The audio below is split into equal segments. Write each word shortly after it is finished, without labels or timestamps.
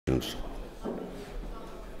Thank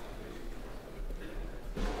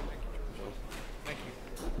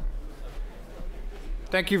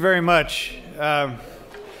you very much.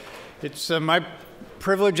 It's my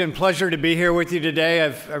privilege and pleasure to be here with you today.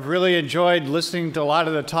 I've really enjoyed listening to a lot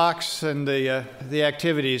of the talks and the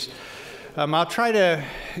activities. I'll try to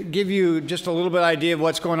give you just a little bit idea of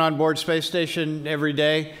what's going on board Space Station every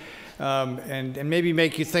day, and maybe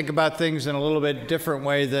make you think about things in a little bit different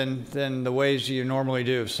way than the ways you normally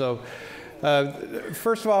do. So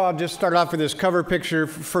first of all, I'll just start off with this cover picture.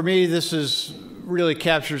 For me, this really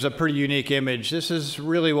captures a pretty unique image. This is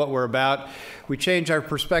really what we're about. We change our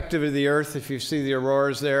perspective of the Earth. If you see the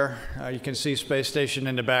auroras there, you can see Space Station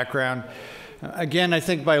in the background. Again, I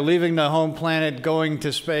think by leaving the home planet, going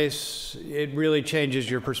to space, it really changes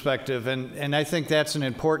your perspective. And I think that's an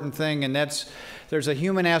important thing. And there's a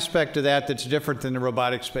human aspect to that that's different than the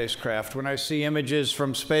robotic spacecraft. When I see images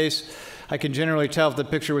from space, I can generally tell if the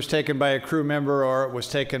picture was taken by a crew member or it was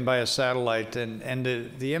taken by a satellite. And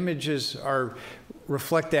the images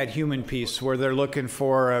reflect that human piece where they're looking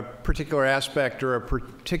for a particular aspect or a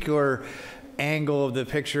particular angle of the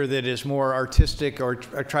picture that is more artistic or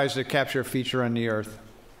tries to capture a feature on the Earth.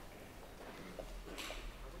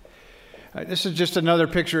 This is just another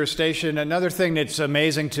picture of station. Another thing that's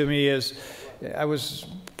amazing to me is I was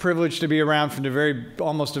privileged to be around from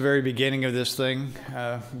almost the very beginning of this thing,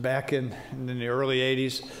 back in the early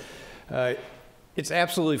 80s. It's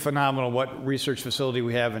absolutely phenomenal what research facility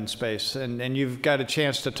we have in space, and you've got a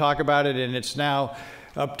chance to talk about it, and it's now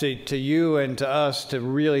up to you and to us to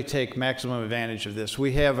really take maximum advantage of this.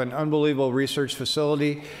 We have an unbelievable research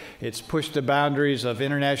facility. It's pushed the boundaries of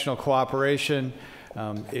international cooperation.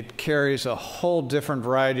 It carries a whole different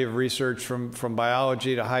variety of research from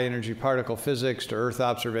biology to high energy particle physics to Earth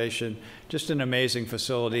observation. Just an amazing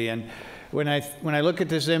facility. And when I look at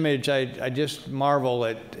this image, I just marvel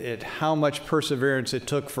at how much perseverance it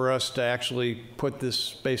took for us to actually put this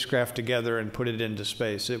spacecraft together and put it into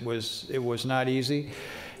space. It was not easy.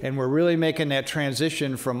 And we're really making that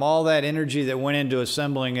transition from all that energy that went into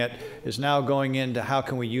assembling it is now going into how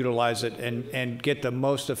can we utilize it and get the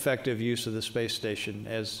most effective use of the space station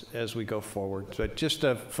as we go forward. So just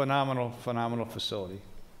a phenomenal, phenomenal facility.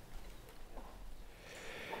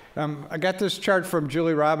 I got this chart from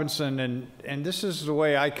Julie Robinson, and this is the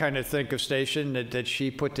way I kind of think of station that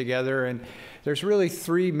she put together. And there's really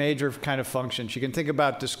three major kind of functions. You can think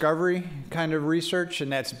about discovery kind of research,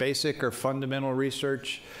 and that's basic or fundamental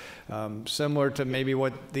research, similar to maybe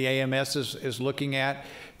what the AMS is looking at.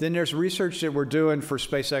 Then there's research that we're doing for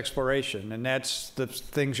space exploration, and that's the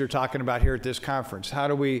things you're talking about here at this conference. How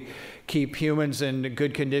do we keep humans in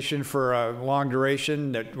good condition for a long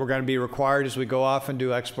duration that we're going to be required as we go off and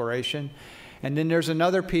do exploration? And then there's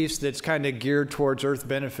another piece that's kind of geared towards Earth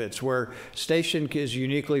benefits, where station is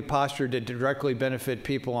uniquely postured to directly benefit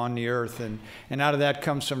people on the Earth, and out of that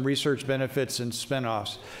comes some research benefits and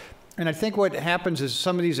spin-offs. And I think what happens is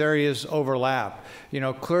some of these areas overlap. You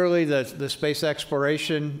know, clearly the space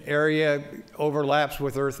exploration area overlaps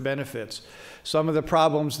with Earth benefits. Some of the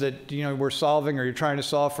problems that we're solving or you're trying to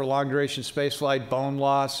solve for long duration spaceflight, bone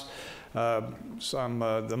loss,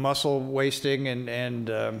 the muscle wasting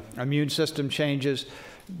and immune system changes,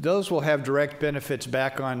 those will have direct benefits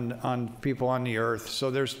back on people on the Earth. So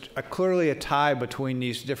there's clearly a tie between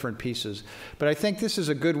these different pieces. But I think this is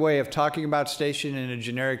a good way of talking about station in a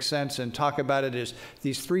generic sense and talk about it as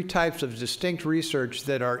these three types of distinct research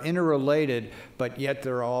that are interrelated, but yet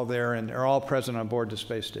they're all there and they're all present on board the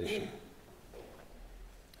space station.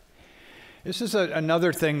 This is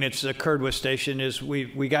another thing that's occurred with station is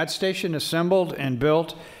we got station assembled and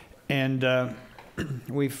built, and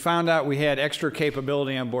we found out we had extra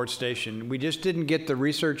capability on board station. We just didn't get the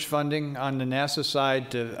research funding on the NASA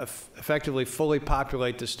side to effectively fully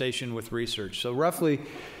populate the station with research. So roughly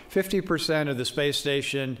 50% of the space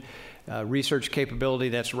station research capability,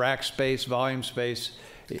 that's rack space, volume space,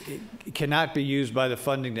 it cannot be used by the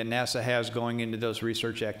funding that NASA has going into those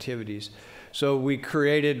research activities. So we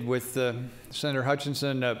created with Senator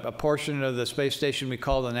Hutchinson a portion of the space station we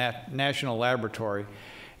call the National Laboratory.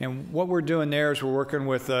 And what we're doing there is we're working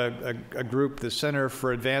with a group, the Center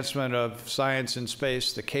for Advancement of Science in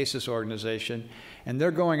Space, the CASIS organization, and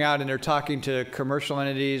they're going out and they're talking to commercial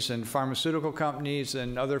entities and pharmaceutical companies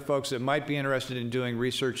and other folks that might be interested in doing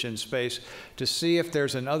research in space to see if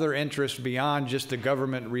there's another interest beyond just the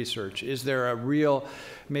government research. Is there a real,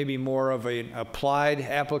 maybe more of an applied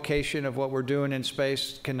application of what we're doing in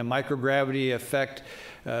space? Can the microgravity effect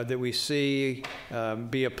that we see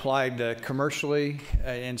be applied commercially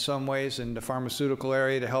in some ways in the pharmaceutical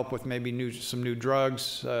area to help with maybe some new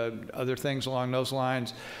drugs, other things along those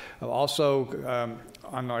lines? Also,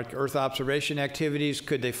 on like Earth observation activities.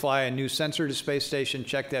 Could they fly a new sensor to space station,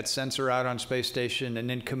 check that sensor out on space station, and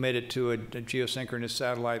then commit it to a geosynchronous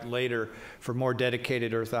satellite later for more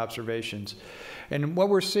dedicated Earth observations? And what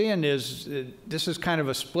we're seeing is this is kind of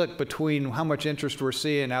a split between how much interest we're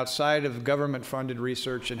seeing outside of government-funded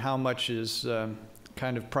research and how much is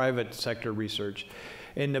kind of private sector research.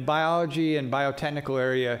 In the biology and biotechnical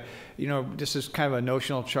area, you know, this is kind of a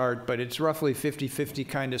notional chart, but it's roughly 50-50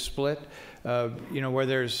 kind of split. You know, where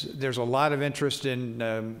there's a lot of interest in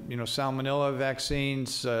you know, salmonella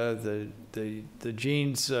vaccines. The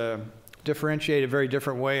genes differentiate a very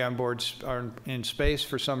different way on board in space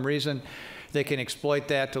for some reason. They can exploit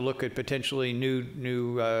that to look at potentially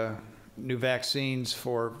new vaccines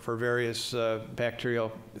for various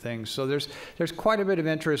bacterial things. So there's quite a bit of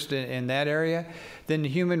interest in that area. Then the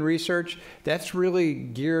human research, that's really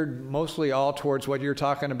geared mostly all towards what you're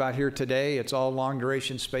talking about here today. It's all long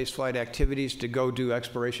duration spaceflight activities to go do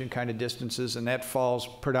exploration kind of distances, and that falls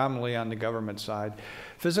predominantly on the government side.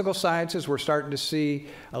 Physical sciences, we're starting to see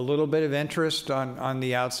a little bit of interest on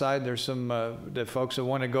the outside. There's some the folks that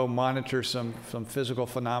want to go monitor some physical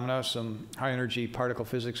phenomena, some high energy particle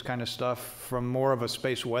physics kind of stuff from more of a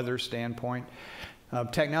space weather standpoint.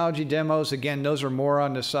 Technology demos, again, those are more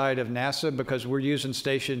on the side of NASA because we're using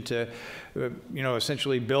Station to, you know,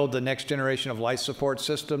 essentially build the next generation of life support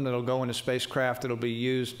system that'll go into spacecraft that'll be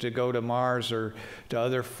used to go to Mars or to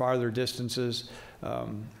other farther distances.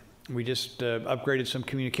 We just upgraded some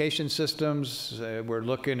communication systems. We're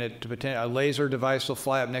looking at a laser device will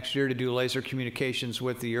fly up next year to do laser communications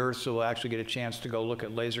with the Earth, so we'll actually get a chance to go look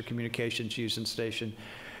at laser communications using Station.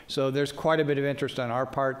 So there's quite a bit of interest on our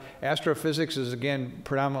part. Astrophysics is, again,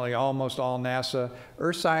 predominantly almost all NASA.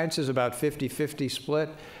 Earth science is about 50-50 split.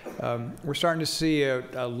 We're starting to see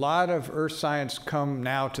a lot of Earth science come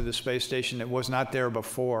now to the space station that was not there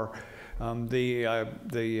before.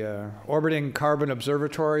 The Orbiting Carbon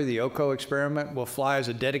Observatory, the OCO experiment, will fly as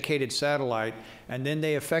a dedicated satellite, and then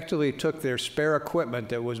they effectively took their spare equipment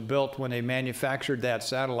that was built when they manufactured that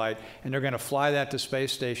satellite, and they're going to fly that to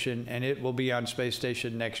space station, and it will be on space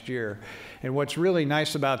station next year. And what's really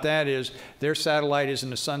nice about that is their satellite is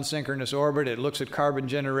in a sun-synchronous orbit. It looks at carbon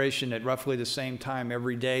generation at roughly the same time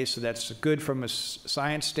every day, so that's good from a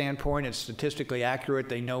science standpoint. It's statistically accurate.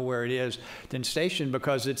 They know where it is. Then Station,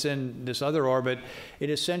 because it's in this other orbit, it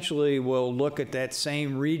essentially will look at that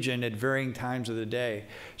same region at varying times of the day.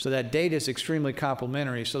 So that data is extremely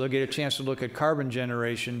complementary, so they'll get a chance to look at carbon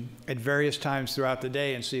generation at various times throughout the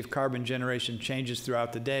day and see if carbon generation changes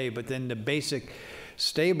throughout the day, but then the basic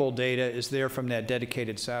stable data is there from that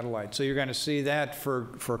dedicated satellite. So you're going to see that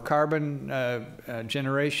for carbon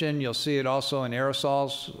generation. You'll see it also in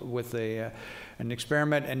aerosols with an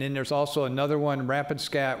experiment, and then there's also another one,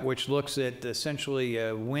 RapidScat, which looks at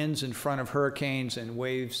essentially winds in front of hurricanes and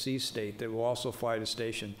wave sea state that will also fly to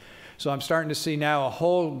Station. So I'm starting to see now a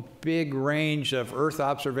whole big range of Earth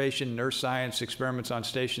observation and Earth science experiments on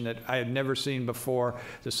Station that I had never seen before.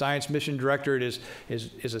 The Science Mission Directorate is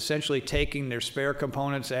essentially taking their spare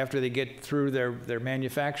components after they get through their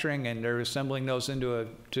manufacturing, and they're assembling those into a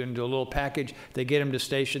little package. They get them to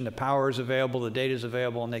Station, the power is available, the data is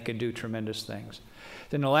available, and they can do tremendous things.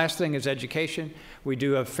 Then the last thing is education. We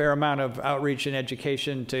do a fair amount of outreach and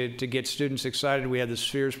education to get students excited. We have the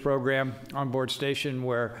Spheres program on board Station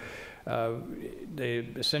where they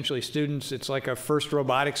essentially students, it's like a first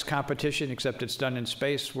robotics competition, except it's done in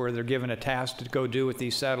space, where they're given a task to go do with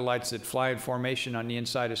these satellites that fly in formation on the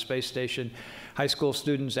inside of Space Station. High school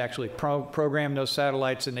students actually program those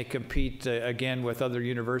satellites, and they compete again with other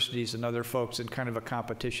universities and other folks in kind of a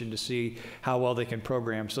competition to see how well they can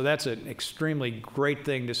program. So that's an extremely great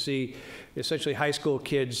thing to see, essentially high school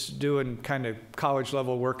kids doing kind of college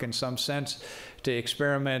level work in some sense to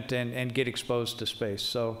experiment and get exposed to space.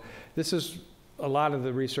 So this is a lot of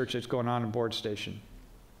the research that's going on board Station.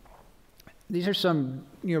 These are some,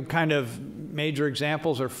 kind of major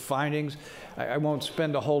examples or findings. I won't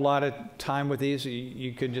spend a whole lot of time with these.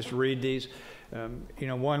 You could just read these.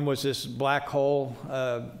 One was this black hole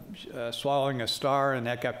swallowing a star, and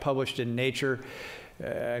that got published in Nature.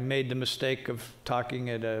 I made the mistake of talking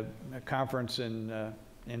at a conference in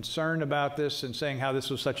CERN about this and saying how this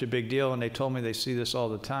was such a big deal, and they told me they see this all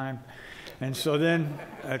the time. And so then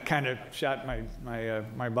I kind of shot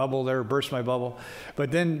my bubble there, burst my bubble. But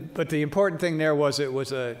the important thing there was it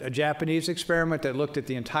was a Japanese experiment that looked at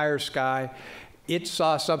the entire sky. It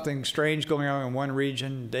saw something strange going on in one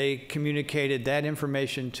region. They communicated that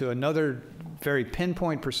information to another very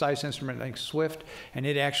pinpoint, precise instrument like Swift, and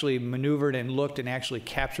it actually maneuvered and looked and actually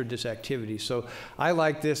captured this activity. So I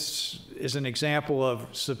like this as an example of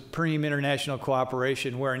supreme international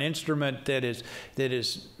cooperation, where an instrument that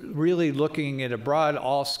is really looking at a broad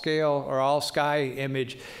all-scale or all-sky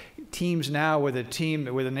image teams now with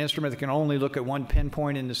an instrument that can only look at one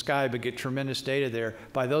pinpoint in the sky but get tremendous data there.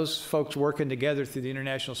 By those folks working together through the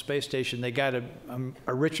International Space Station, they got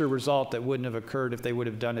a richer result that wouldn't have occurred if they would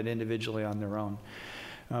have done it individually on their own.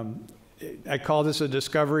 I call this a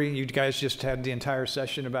discovery. You guys just had the entire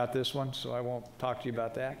session about this one, so I won't talk to you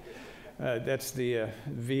about that. That's the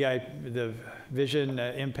vision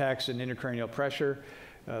impacts and intracranial pressure.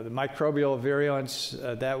 The microbial virulence,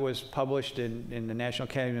 that was published in the National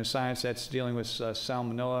Academy of Science. That's dealing with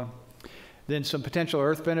salmonella. Then some potential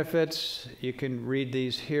Earth benefits. You can read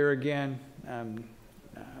these here again.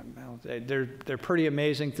 They're pretty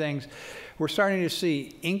amazing things. We're starting to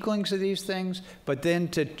see inklings of these things, but then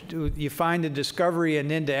you find the discovery, and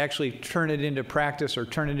then to actually turn it into practice or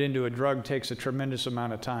turn it into a drug takes a tremendous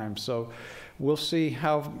amount of time. So we'll see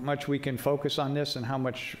how much we can focus on this and how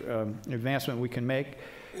much advancement we can make.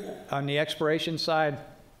 On the exploration side,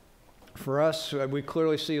 for us, we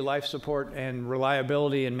clearly see life support and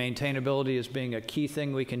reliability and maintainability as being a key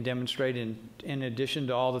thing we can demonstrate in addition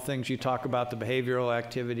to all the things you talk about, the behavioral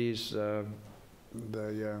activities, the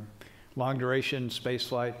long duration space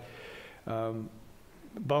flight.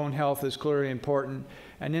 Bone health is clearly important.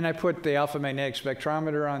 And then I put the alpha magnetic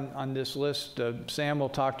spectrometer on this list. Sam will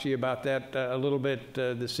talk to you about that a little bit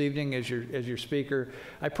this evening as your speaker.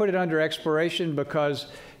 I put it under exploration because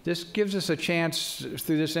this gives us a chance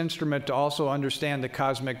through this instrument to also understand the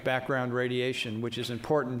cosmic background radiation, which is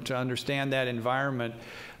important to understand that environment,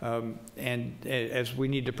 and as we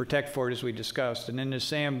need to protect for it, as we discussed. And then as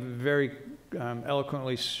Sam very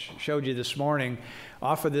eloquently showed you this morning,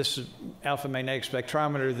 off of this alpha magnetic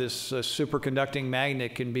spectrometer, this superconducting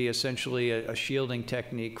magnet can be essentially a shielding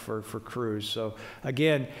technique for crews. So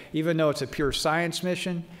again, even though it's a pure science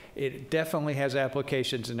mission, it definitely has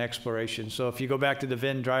applications in exploration. So if you go back to the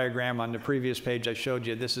Venn diagram on the previous page I showed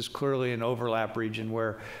you, this is clearly an overlap region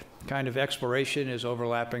where kind of exploration is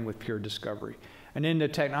overlapping with pure discovery. And in the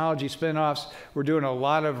technology spin-offs, we're doing a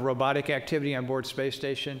lot of robotic activity on board Space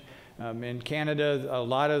Station. In Canada, a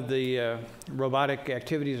lot of the robotic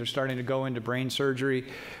activities are starting to go into brain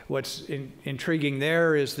surgery. What's intriguing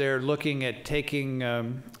there is they're looking at taking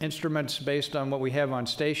instruments based on what we have on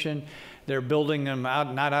station. They're building them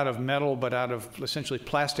out, not out of metal, but out of essentially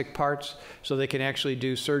plastic parts, so they can actually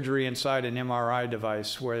do surgery inside an MRI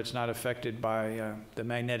device where it's not affected by the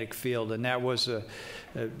magnetic field. And that was,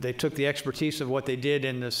 they took the expertise of what they did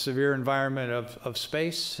in the severe environment of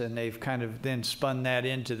space, and they've kind of then spun that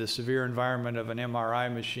into the severe environment of an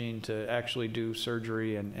MRI machine to actually do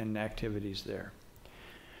surgery and activities there.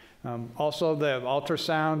 Also, the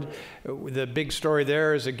ultrasound, the big story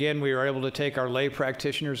there is, again, we were able to take our lay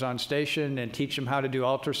practitioners on station and teach them how to do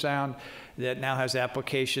ultrasound. That now has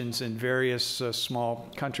applications in various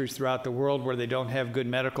small countries throughout the world where they don't have good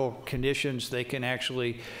medical conditions. They can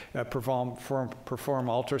actually perform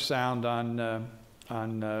ultrasound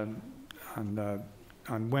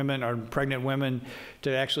on women or pregnant women to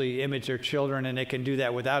actually image their children, and they can do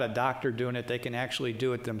that without a doctor doing it. They can actually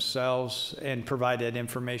do it themselves and provide that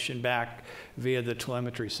information back via the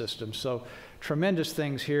telemetry system. So tremendous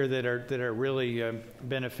things here that are really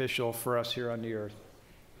beneficial for us here on the Earth.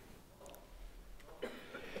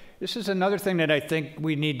 This is another thing that I think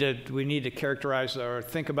we need to characterize or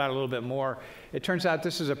think about a little bit more. It turns out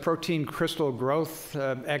this is a protein crystal growth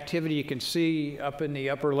activity. You can see up in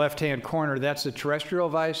the upper left-hand corner, that's a terrestrial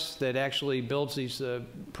vise that actually builds these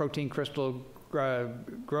protein crystal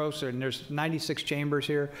growths, and there's 96 chambers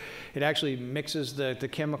here. It actually mixes the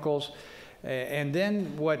chemicals. And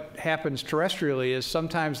then what happens terrestrially is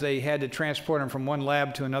sometimes they had to transport them from one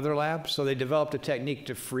lab to another lab, so they developed a technique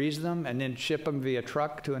to freeze them and then ship them via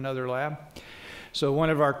truck to another lab. So one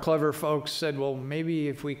of our clever folks said, well, maybe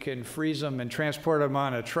if we can freeze them and transport them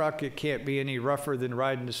on a truck, it can't be any rougher than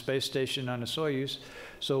riding the space station on a Soyuz.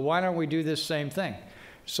 So why don't we do this same thing?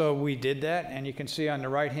 So we did that, and you can see on the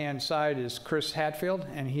right-hand side is Chris Hatfield,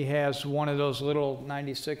 and he has one of those little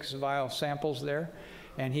 96 vial samples there.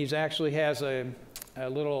 And he actually has a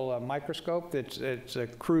little microscope. It's a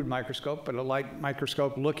crude microscope, but a light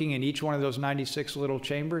microscope looking in each one of those 96 little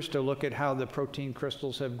chambers to look at how the protein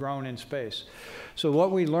crystals have grown in space. So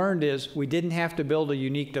what we learned is we didn't have to build a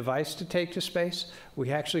unique device to take to space.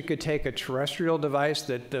 We actually could take a terrestrial device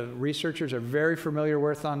that the researchers are very familiar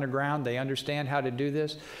with on the ground. They understand how to do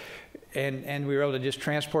this. And we were able to just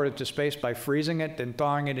transport it to space by freezing it, then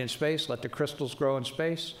thawing it in space, let the crystals grow in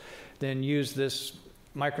space. then use this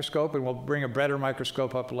microscope, and we'll bring a better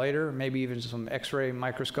microscope up later, maybe even some X-ray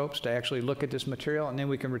microscopes to actually look at this material, and then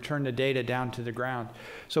we can return the data down to the ground.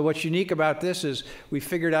 So what's unique about this is we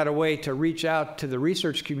figured out a way to reach out to the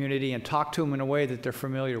research community and talk to them in a way that they're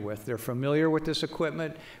familiar with. They're familiar with this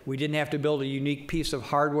equipment. We didn't have to build a unique piece of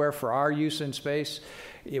hardware for our use in space.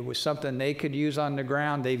 It was something they could use on the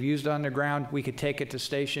ground. They've used on the ground. We could take it to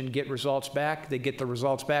station, get results back. They get the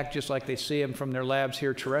results back just like they see them from their labs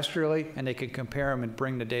here terrestrially, and they can compare them and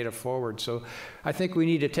bring the data forward. So I think we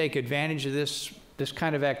need to take advantage of this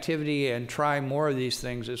kind of activity and try more of these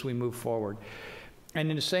things as we move forward. And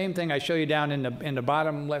then the same thing I show you down in the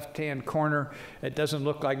bottom left-hand corner, it doesn't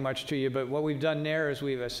look like much to you, but what we've done there is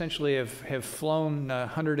we've essentially have flown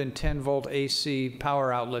 110-volt AC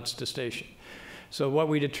power outlets to station. So what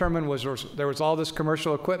we determined was there was all this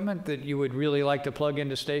commercial equipment that you would really like to plug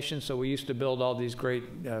into stations. So we used to build all these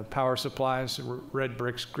great power supplies, red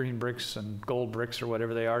bricks, green bricks, and gold bricks, or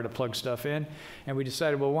whatever they are, to plug stuff in. And we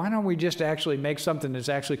decided, well, why don't we just actually make something that's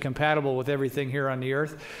actually compatible with everything here on the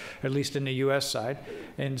Earth, at least in the US side.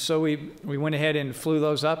 And so we went ahead and flew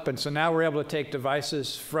those up. And so now we're able to take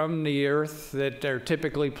devices from the Earth that are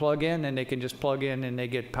typically plug in, and they can just plug in and they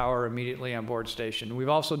get power immediately on board station. We've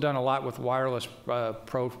also done a lot with wireless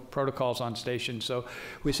protocols on station. So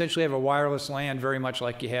we essentially have a wireless LAN very much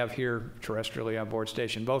like you have here terrestrially on board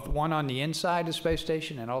station, both one on the inside of space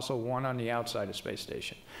station and also one on the outside of space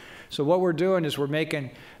station. So what we're doing is we're making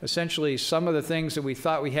essentially some of the things that we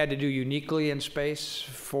thought we had to do uniquely in space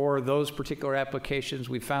for those particular applications.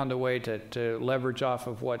 We found a way to leverage off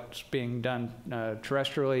of what's being done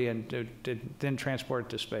terrestrially and to then transport it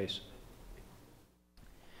to space.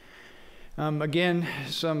 Again,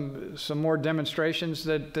 some more demonstrations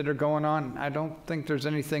that are going on. I don't think there's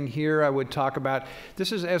anything here I would talk about.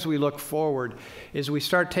 This is as we look forward, as we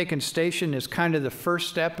start taking station as kind of the first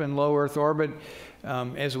step in low Earth orbit.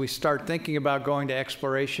 As we start thinking about going to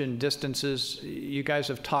exploration distances, you guys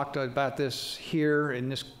have talked about this here in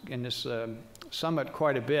this summit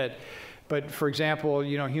quite a bit. But for example,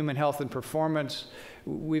 you know, human health and performance,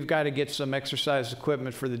 we've got to get some exercise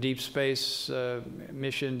equipment for the deep space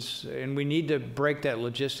missions, and we need to break that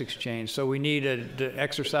logistics chain. So we need an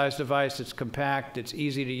exercise device that's compact, it's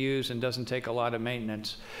easy to use, and doesn't take a lot of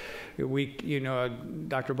maintenance. Dr.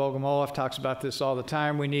 Bogomolov talks about this all the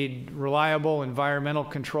time. We need reliable environmental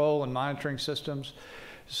control and monitoring systems.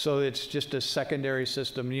 So it's just a secondary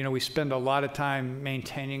system. You know, we spend a lot of time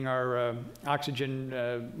maintaining our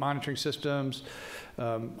oxygen monitoring systems,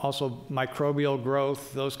 also microbial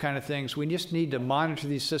growth, those kind of things. We just need to monitor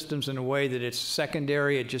these systems in a way that it's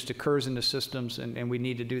secondary, it just occurs in the systems, and we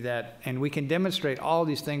need to do that. And we can demonstrate all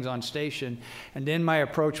these things on station, and then my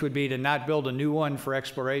approach would be to not build a new one for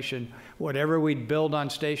exploration. Whatever we build on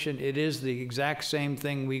station, it is the exact same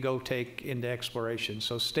thing we go take into exploration.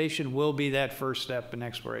 So station will be that first step in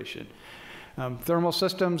exploration. Thermal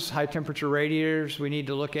systems, high temperature radiators, we need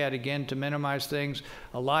to look at again to minimize things.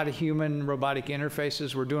 A lot of human robotic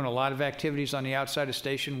interfaces. We're doing a lot of activities on the outside of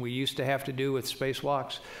station we used to have to do with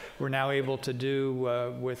spacewalks. We're now able to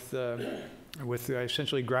do with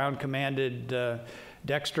essentially ground commanded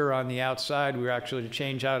Dexter on the outside. We were actually to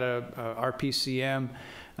change out a RPCM.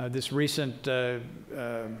 This recent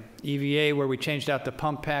EVA where we changed out the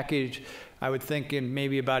pump package, I would think in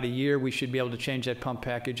maybe about a year we should be able to change that pump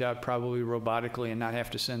package out probably robotically and not have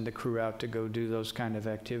to send the crew out to go do those kind of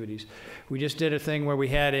activities. We just did a thing where we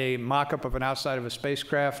had a mock-up of an outside of a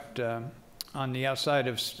spacecraft on the outside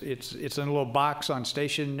of, it's in a little box on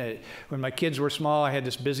station. When my kids were small, I had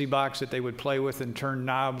this busy box that they would play with and turn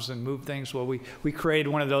knobs and move things. Well, we created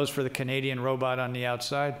one of those for the Canadian robot on the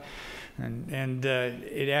outside. And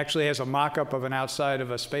it actually has a mock-up of an outside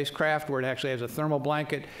of a spacecraft where it actually has a thermal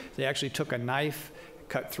blanket. They actually took a knife,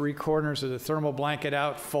 cut 3 corners of the thermal blanket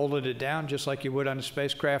out, folded it down just like you would on a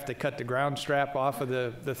spacecraft. They cut the ground strap off of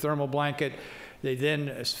the thermal blanket. They then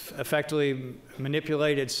effectively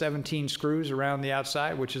manipulated 17 screws around the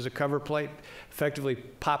outside, which is a cover plate, effectively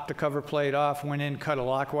popped the cover plate off, went in, cut a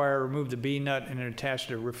lock wire, removed the B nut, and then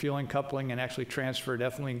attached a refueling coupling and actually transferred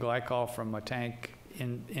ethylene glycol from a tank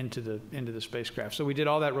into the spacecraft. So we did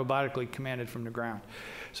all that robotically commanded from the ground.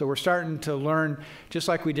 So we're starting to learn, just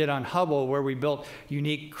like we did on Hubble, where we built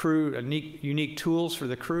unique tools for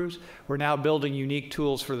the crews. We're now building unique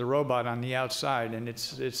tools for the robot on the outside, and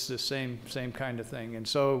it's the same kind of thing. And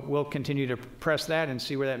so we'll continue to press that and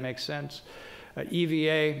see where that makes sense.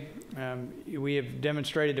 EVA, we have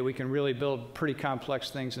demonstrated that we can really build pretty complex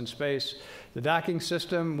things in space. The docking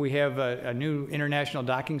system, we have a new international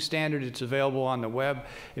docking standard. It's available on the web.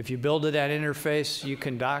 If you build that interface, you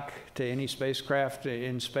can dock to any spacecraft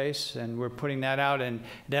in space, and we're putting that out, and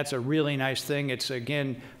that's a really nice thing. It's,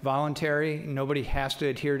 again, voluntary. Nobody has to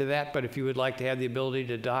adhere to that, but if you would like to have the ability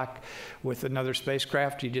to dock with another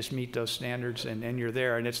spacecraft, you just meet those standards, and you're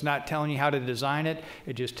there. And it's not telling you how to design it.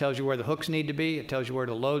 It just tells you where the hooks need to be. It tells you where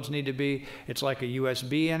the loads need to be. It's like a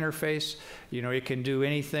USB interface. You know, it can do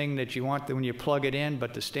anything that you want when you plug it in,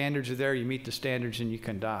 but the standards are there. You meet the standards, and you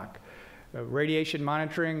can dock. Radiation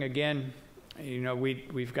monitoring, again, you know,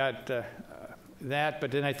 we've got that,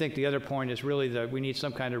 but then I think the other point is really that we need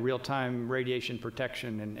some kind of real-time radiation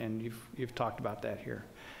protection, and you've talked about that here.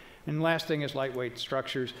 And the last thing is lightweight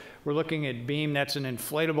structures. We're looking at beam. That's an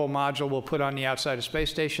inflatable module we'll put on the outside of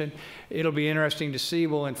space station. It'll be interesting to see.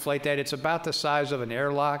 We'll inflate that. It's about the size of an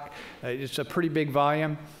airlock. It's a pretty big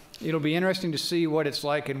volume. It'll be interesting to see what it's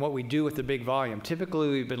like and what we do with the big volume. Typically,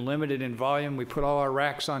 we've been limited in volume. We put all our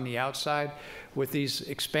racks on the outside. With these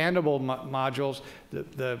expandable modules,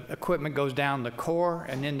 the equipment goes down the core,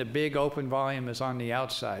 and then the big open volume is on the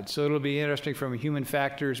outside. So it'll be interesting from a human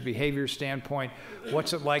factors, behavior standpoint,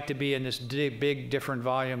 what's it like to be in this big different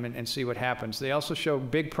volume, and see what happens. They also show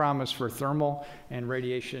big promise for thermal and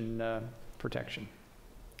radiation protection.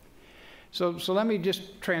 So let me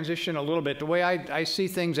just transition a little bit. The way I see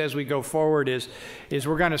things as we go forward is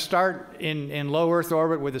we're going to start in low Earth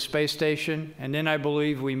orbit with the space station, and then I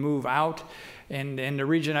believe we move out. And the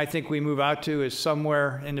region I think we move out to is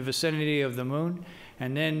somewhere in the vicinity of the moon.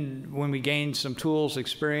 And then when we gain some tools,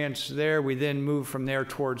 experience there, we then move from there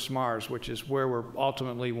towards Mars, which is where we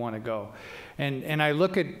ultimately want to go. And I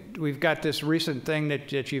look at, we've got this recent thing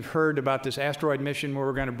that you've heard about, this asteroid mission where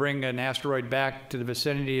we're going to bring an asteroid back to the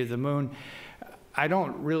vicinity of the moon. I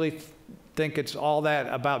don't really think it's all that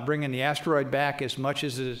about bringing the asteroid back as much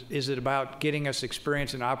as is it about getting us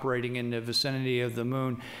experience in operating in the vicinity of the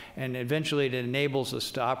moon, and eventually it enables us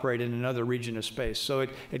to operate in another region of space. So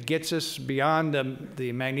it gets us beyond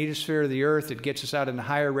the magnetosphere of the Earth. It gets us out in the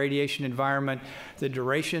higher radiation environment. The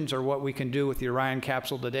durations are what we can do with the Orion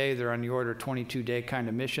capsule today. They're on the order of 22-day kind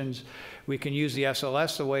of missions. We can use the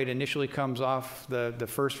SLS the way it initially comes off the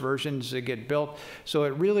first versions that get built. So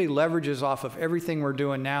it really leverages off of everything we're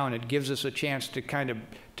doing now, and it gives us a chance to kind of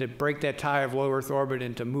to break that tie of low Earth orbit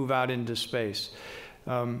and to move out into space.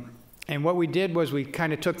 And what we did was we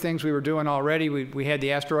kind of took things we were doing already. We had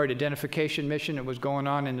the asteroid identification mission that was going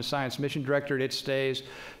on in the Science Mission Directorate. It stays.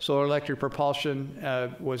 Solar electric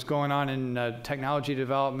propulsion was going on in technology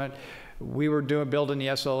development. We were building the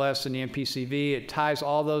SLS and the MPCV. It ties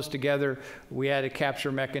all those together. We had a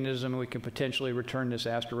capture mechanism, and we can potentially return this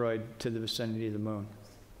asteroid to the vicinity of the moon.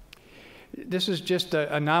 This is just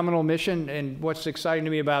a nominal mission, and what's exciting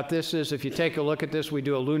to me about this is if you take a look at this, we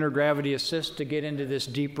do a lunar gravity assist to get into this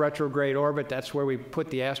deep retrograde orbit. That's where we put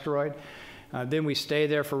the asteroid. Then we stay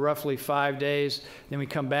there for roughly 5 days. Then we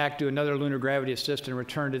come back, do another lunar gravity assist, and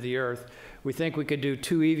return to the Earth. We think we could do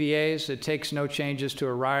 2 EVAs. It takes no changes to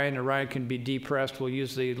Orion. Orion can be depressed. We'll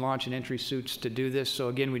use the launch and entry suits to do this. So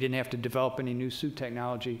again, we didn't have to develop any new suit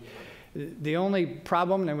technology. The only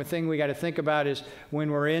problem and the thing we got to think about is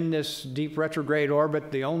when we're in this deep retrograde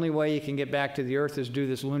orbit, the only way you can get back to the Earth is do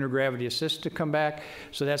this lunar gravity assist to come back.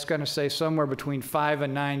 So that's going to say somewhere between 5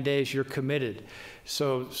 and 9 days you're committed.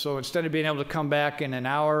 So instead of being able to come back in an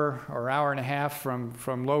hour or hour and a half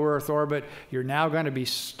from low Earth orbit, you're now going to be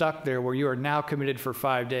stuck there where you are now committed for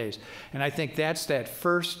 5 days. And I think that's that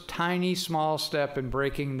first tiny small step in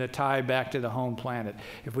breaking the tie back to the home planet.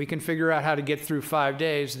 If we can figure out how to get through 5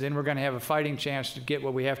 days, then we're going to have a fighting chance to get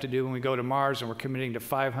what we have to do when we go to Mars and we're committing to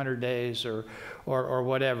 500 days or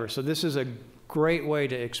whatever. So this is a great way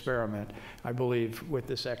to experiment, I believe, with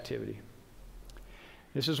this activity.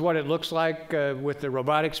 This is what it looks like with the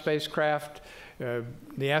robotic spacecraft.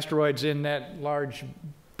 The asteroid's in that large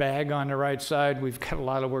bag on the right side. We've got a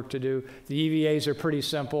lot of work to do. The EVAs are pretty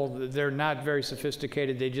simple. They're not very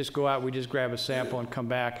sophisticated. They just go out, we just grab a sample and come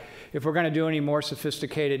back. If we're going to do any more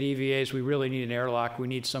sophisticated EVAs, we really need an airlock. We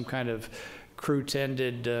need some kind of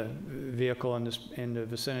crew-tended vehicle in the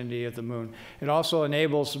vicinity of the moon. It also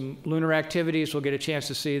enables some lunar activities. We'll get a chance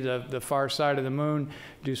to see the far side of the moon,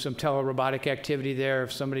 do some telerobotic activity there.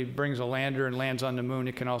 If somebody brings a lander and lands on the moon,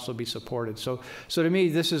 it can also be supported. So to me,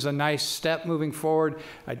 this is a nice step moving forward.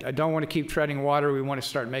 I don't want to keep treading water. We want to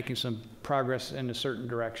start making some progress in a certain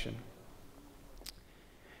direction.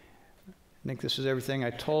 I think this is everything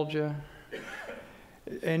I told you.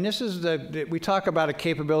 And this is we talk about a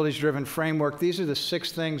capabilities-driven framework. These are the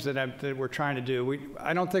 6 things that we're trying to do.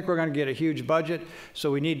 I don't think we're going to get a huge budget,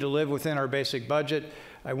 so we need to live within our basic budget.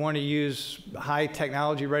 I want to use high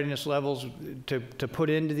technology readiness levels to put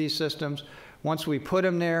into these systems. Once we put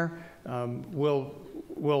them there,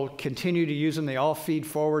 we'll continue to use them. They all feed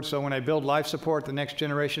forward. So when I build life support, the next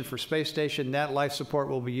generation for space station, that life support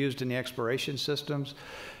will be used in the exploration systems.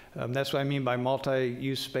 That's what I mean by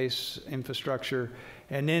multi-use space infrastructure.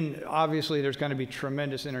 And then obviously there's going to be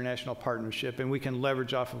tremendous international partnership, and we can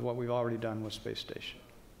leverage off of what we've already done with space station.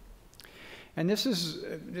 And this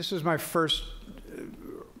is my first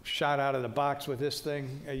shot out of the box with this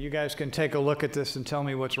thing. You guys can take a look at this and tell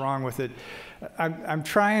me what's wrong with it. I'm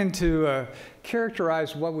trying to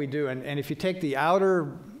characterize what we do. And if you take the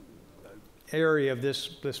outer area of this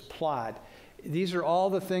plot, these are all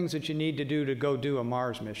the things that you need to do to go do a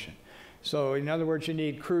Mars mission. So in other words, you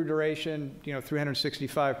need crew duration,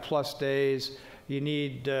 365 plus days. You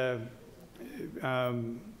need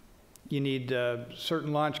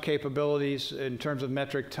certain launch capabilities in terms of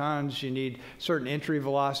metric tons. You need certain entry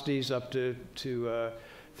velocities up to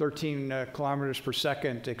 13 kilometers per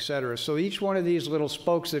second, et cetera. So each one of these little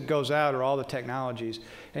spokes that goes out are all the technologies.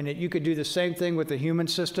 And you could do the same thing with the human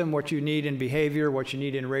system, what you need in behavior, what you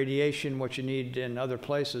need in radiation, what you need in other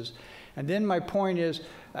places. And then my point is,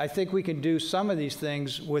 I think we can do some of these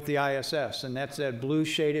things with the ISS, and that's that blue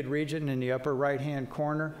shaded region in the upper right-hand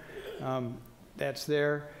corner. That's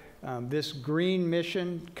there. This green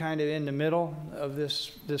mission kind of in the middle of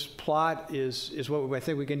this plot is what I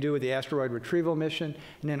think we can do with the asteroid retrieval mission.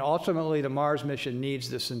 And then ultimately the Mars mission needs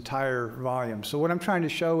this entire volume. So what I'm trying to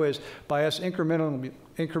show is by us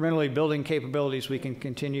incrementally building capabilities, we can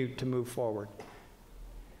continue to move forward.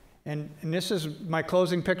 And this is my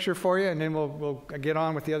closing picture for you, and then we'll get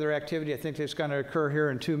on with the other activity. I think it's going to occur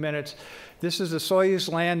here in 2 minutes. This is the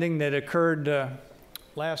Soyuz landing that occurred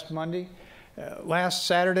last Monday. Last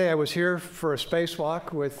Saturday, I was here for a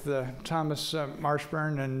spacewalk with Thomas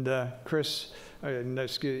Marshburn and Chris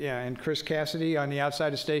Cassidy on the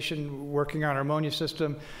outside of station working on our ammonia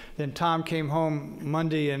system. Then Tom came home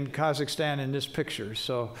Monday in Kazakhstan in this picture.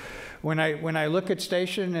 So when I look at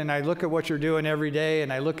station and I look at what you're doing every day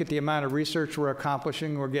and I look at the amount of research we're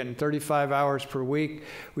accomplishing, we're getting 35 hours per week.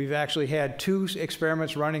 We've actually had 2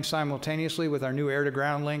 experiments running simultaneously with our new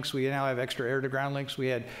air-to-ground links. We now have extra air-to-ground links. We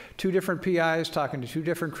had 2 different PIs talking to 2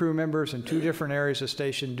 different crew members in 2 different areas of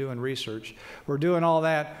station doing research. We're doing all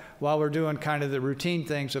that while we're doing kind of the routine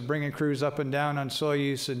things of bringing crews up and down on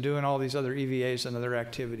Soyuz and doing all these other EVAs and other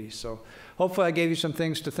activities. So hopefully I gave you some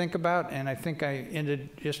things to think about, and I think I ended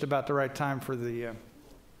just about the right time for the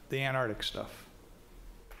Antarctic stuff.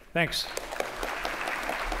 Thanks.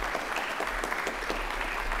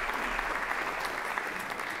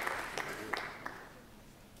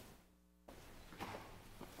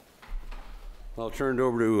 I'll turn it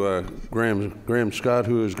over to Graham Scott,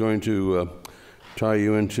 who is going to tie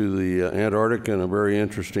you into the Antarctic in a very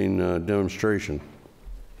interesting demonstration.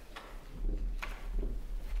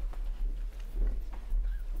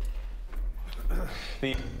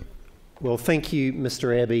 Well, thank you,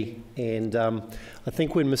 Mr. Abbey. And I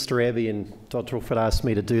think when Mr. Abbey and Dr. Alford asked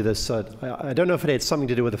me to do this, I don't know if it had something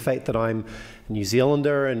to do with the fact that I'm a New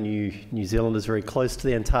Zealander, and New Zealand is very close to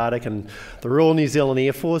the Antarctic, and the Royal New Zealand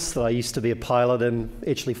Air Force that I used to be a pilot in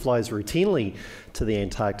actually flies routinely to the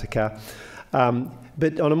Antarctica.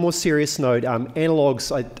 But on a more serious note,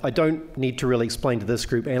 analogs, I don't need to really explain to this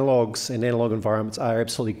group, analogs and analog environments are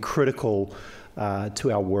absolutely critical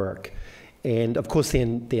to our work. And of course the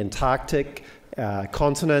Antarctic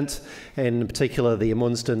continent, and in particular the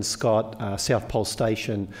Amundsen-Scott South Pole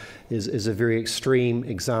Station is a very extreme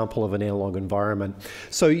example of an analog environment.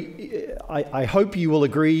 So I hope you will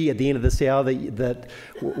agree at the end of this hour that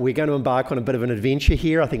we're going to embark on a bit of an adventure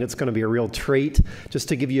here. I think it's going to be a real treat. Just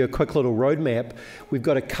to give you a quick little roadmap, we've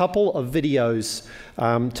got a couple of videos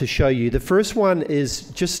to show you. The first one is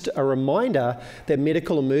just a reminder that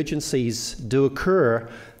medical emergencies do occur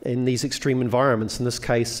in these extreme environments, in this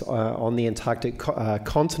case on the Antarctic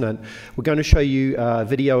continent. We're going to show you a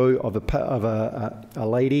video of a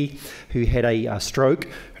lady who had a stroke.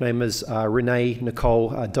 Her name is Renee Nicole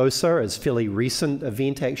Dosa. It's a fairly recent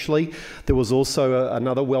event, actually. There was also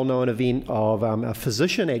another well-known event of a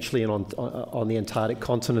physician actually on the Antarctic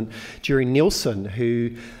continent, Jerry Nielsen,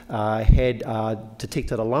 who had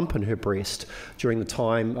detected a lump in her breast during the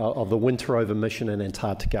time of the Winter Over mission in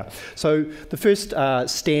Antarctica. So the first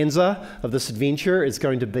stanza of this adventure is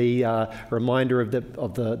going to be a reminder of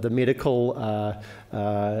the medical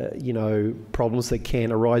you know, problems that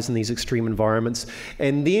can arise in these extreme environments.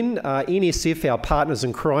 And then NSF, our partners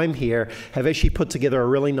in crime here, have actually put together a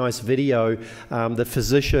really nice video. The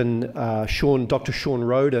physician, Dr. Sean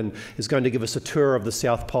Roden, is going to give us a tour of the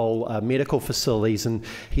South Pole medical facilities, and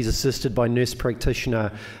he's assisted by nurse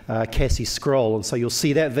practitioner Cassie Scroll. And so you'll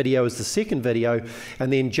see that video as the second video.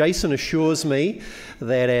 And then Jason assures me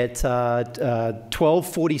that at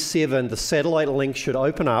 12:47 the satellite link should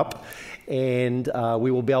open up, and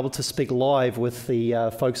we will be able to speak live with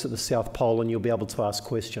the folks at the South Pole, and you'll be able to ask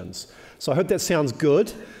questions. So I hope that sounds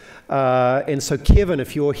good. And so, Kevin,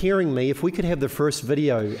 if you're hearing me, if we could have the first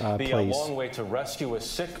video, please. The long wait to rescue a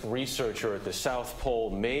sick researcher at the South Pole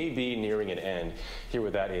may be nearing an end. Here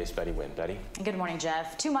with that is Betty Wynn. Betty? Good morning,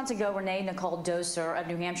 Jeff. 2 months ago, Renee Nicole Doser of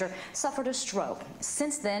New Hampshire suffered a stroke.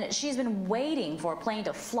 Since then, she's been waiting for a plane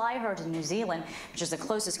to fly her to New Zealand, which is the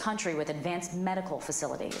closest country with advanced medical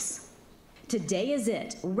facilities. Today is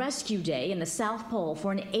it, rescue day in the South Pole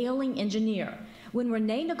for an ailing engineer. When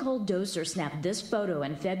Renee Nicole Doser snapped this photo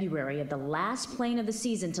in February of the last plane of the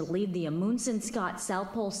season to leave the Amundsen Scott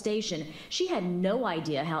South Pole Station, she had no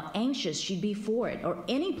idea how anxious she'd be for it or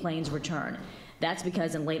any plane's return. That's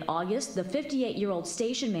because in late August, the 58-year-old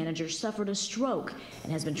station manager suffered a stroke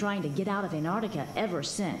and has been trying to get out of Antarctica ever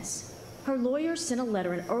since. Her lawyer sent a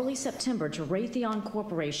letter in early September to Raytheon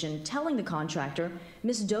Corporation telling the contractor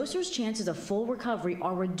Ms. Doser's chances of full recovery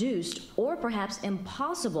are reduced or perhaps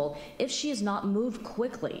impossible if she is not moved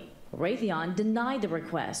quickly. Raytheon denied the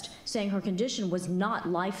request, saying her condition was not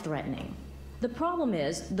life-threatening. The problem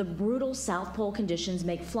is the brutal South Pole conditions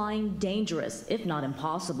make flying dangerous, if not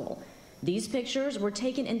impossible. These pictures were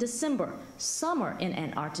taken in December, summer in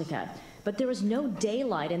Antarctica. But there is no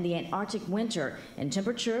daylight in the Antarctic winter, and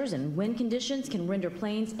temperatures and wind conditions can render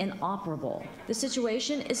planes inoperable. The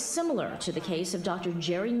situation is similar to the case of Dr.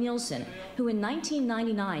 Jerry Nielsen, who in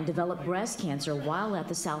 1999 developed breast cancer while at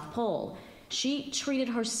the South Pole. She treated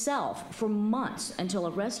herself for months until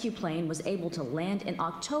a rescue plane was able to land in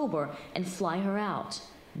October and fly her out.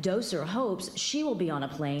 Doser hopes she will be on a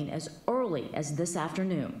plane as early as this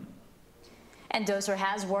afternoon. And Doser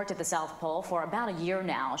has worked at the South Pole for about a year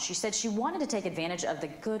now. She said she wanted to take advantage of the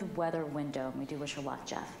good weather window. We do wish her luck,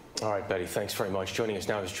 Jeff. All right, Betty, thanks very much. Joining us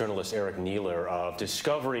now is journalist Eric Nealer of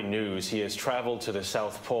Discovery News. He has traveled to the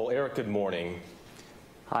South Pole. Eric, good morning.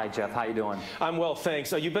 Hi, Jeff. How you doing? I'm well,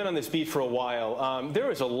 thanks. You've been on this beat for a while. There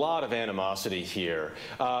is a lot of animosity here.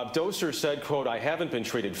 Doser said, quote, "I haven't been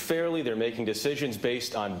treated fairly. They're making decisions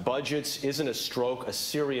based on budgets. Isn't a stroke a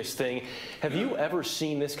serious thing?" Have you ever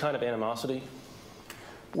seen this kind of animosity?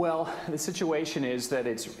 Well, the situation is that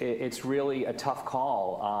it's really a tough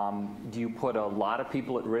call. Do you put a lot of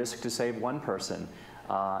people at risk to save one person?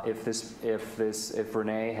 If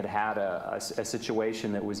Renee had a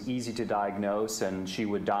situation that was easy to diagnose and she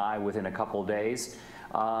would die within a couple of days,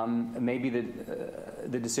 maybe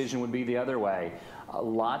the decision would be the other way.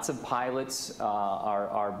 Lots of pilots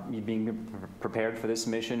are being prepared for this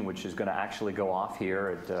mission, which is going to actually go off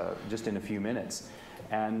here just in a few minutes.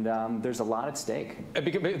 And there's a lot at stake.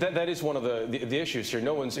 That is one of the issues here.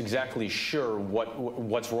 No one's exactly sure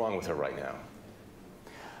what's wrong with her right now.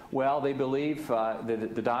 Well, they believe,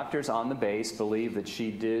 the doctors on the base believe that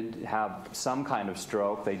she did have some kind of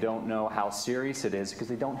stroke. They don't know how serious it is because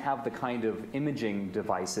they don't have the kind of imaging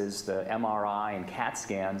devices, the MRI and CAT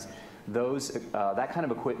scans. That kind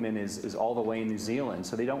of equipment is all the way in New Zealand,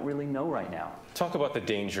 so they don't really know right now. Talk about the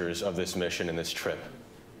dangers of this mission and this trip.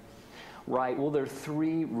 Right. Well, there are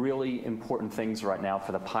three really important things right now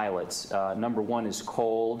for the pilots. Number one is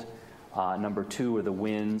cold. Number two are the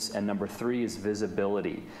winds, and number three is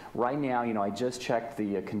visibility. Right now, I just checked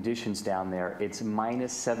the conditions down there. It's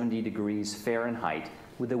minus 70 degrees Fahrenheit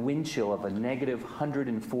with a wind chill of a negative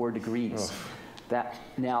 104 degrees.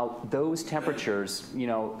 Now, those temperatures,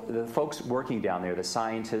 the folks working down there, the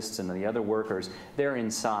scientists and the other workers, they're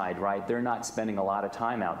inside, right? They're not spending a lot of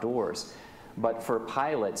time outdoors. But for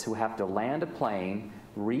pilots who have to land a plane,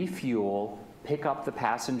 refuel, pick up the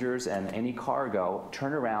passengers and any cargo,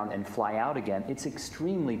 turn around and fly out again, it's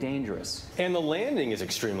extremely dangerous. And the landing is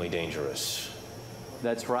extremely dangerous.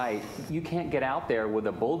 That's right. You can't get out there with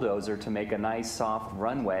a bulldozer to make a nice soft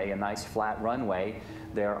runway, a nice flat runway.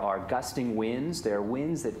 There are gusting winds. There are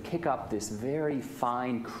winds that kick up this very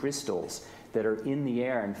fine crystals that are in the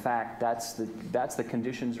air. In fact, that's the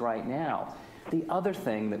conditions right now. The other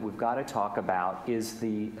thing that we've got to talk about is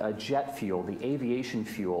the jet fuel, the aviation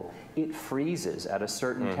fuel. It freezes at a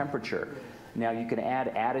certain temperature. Now, you can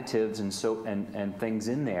add additives and things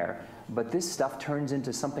in there, but this stuff turns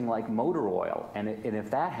into something like motor oil. And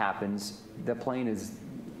if that happens, the plane is,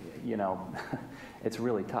 it's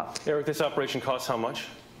really tough. Eric, this operation costs how much?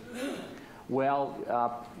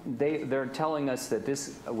 Well, they're telling us that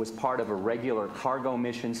this was part of a regular cargo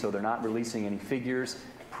mission, so they're not releasing any figures.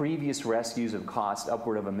 Previous rescues have cost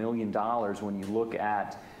upward of $1 million when you look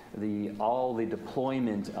at all the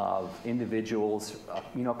deployment of individuals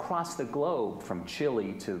across the globe, from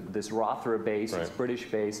Chile to this Rothera base, this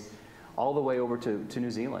British base, all the way over to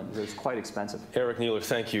New Zealand. It's quite expensive. Eric Mueller,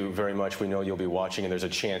 thank you very much. We know you'll be watching, and there's a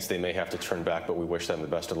chance they may have to turn back, but we wish them the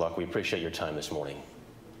best of luck. We appreciate your time this morning.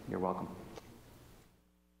 You're welcome.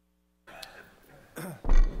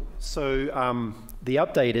 So the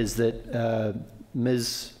update is that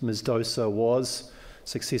Ms. Dosa was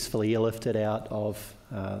successfully airlifted out of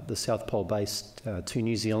the South Pole base to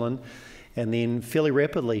New Zealand, and then fairly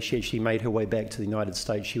rapidly she actually made her way back to the United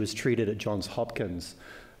States. She was treated at Johns Hopkins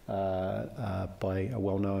by a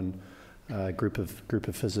well-known group of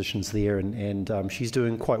physicians there, and she's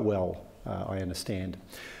doing quite well, I understand.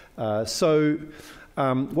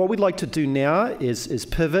 What we'd like to do now is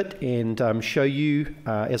pivot and show you,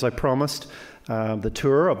 as I promised, the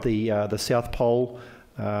tour of the South Pole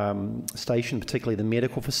station, particularly the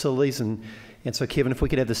medical facilities. And so, Kevin, if we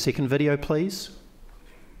could have the second video, please.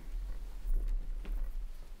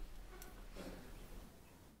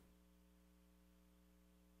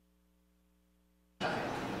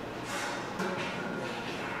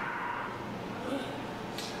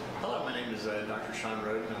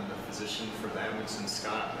 For the Evans and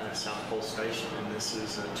Scott South Pole Station, and this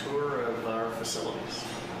is a tour of our facilities.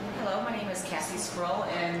 Hello, my name is Cassie Sproul,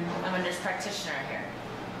 and I'm a nurse practitioner here.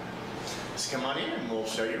 Just come on in and we'll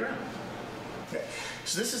show you around. Okay.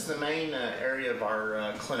 So this is the main area of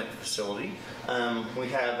our clinic facility. We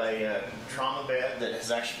have a trauma bed that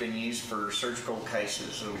has actually been used for surgical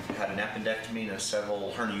cases. So we've had an appendectomy and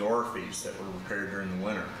several herniorrhaphies that were repaired during the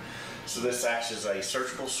winter. So this acts as a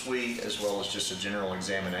surgical suite as well as just a general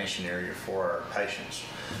examination area for our patients.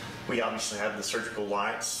 We obviously have the surgical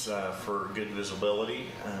lights for good visibility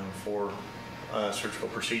for surgical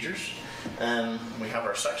procedures. We have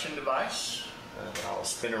our suction device that I'll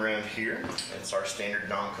spin around here. It's our standard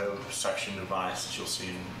Donco suction device that you'll see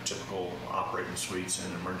in typical operating suites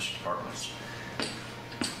and emergency departments.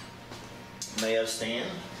 Mayo stand.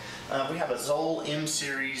 We have a Zoll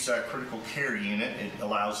M-Series critical care unit. It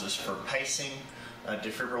allows us for pacing,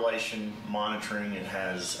 defibrillation, monitoring. It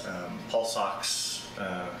has pulse ox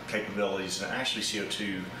capabilities and actually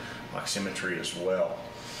CO2 oximetry as well.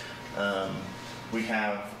 We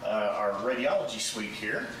have our radiology suite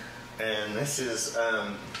here, and this is,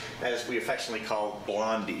 as we affectionately call,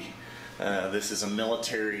 Blondie. This is a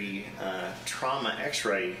military trauma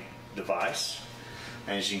x-ray device.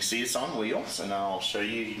 As you can see, it's on wheels, and I'll show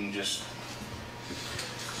you. You can just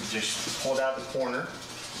pull it out of the corner.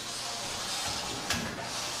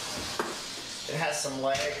 It has some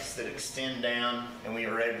legs that extend down, and we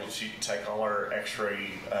are able to take all our x-ray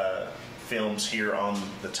films here on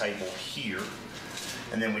the table here,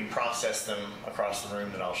 and then we process them across the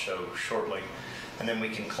room that I'll show shortly. And then we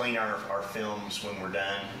can clean our films when we're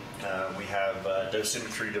done. We have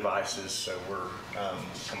dosimetry devices, so we're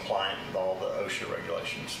compliant with all the OSHA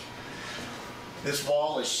regulations. This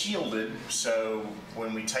wall is shielded, so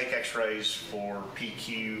when we take x-rays for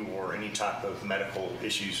PQ or any type of medical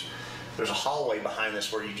issues, there's a hallway behind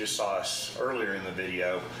this where you just saw us earlier in the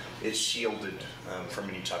video. It's shielded from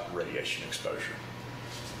any type of radiation exposure.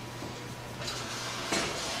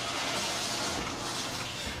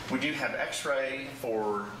 We do have x-ray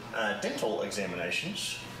for dental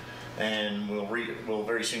examinations, and we'll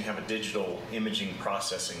very soon have a digital imaging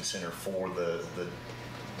processing center for the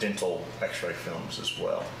dental x-ray films as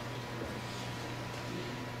well.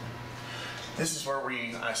 This is where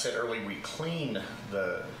I said earlier, we clean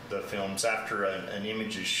the films after an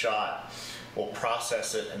image is shot. We'll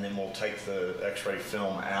process it, and then we'll take the x-ray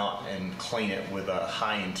film out and clean it with a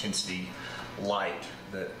high intensity light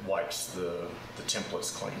that wipes the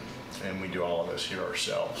templates clean, and we do all of this here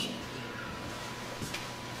ourselves.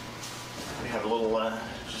 We have a little,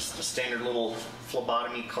 just a standard little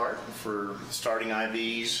phlebotomy cart for starting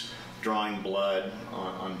IVs, drawing blood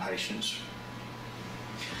on patients.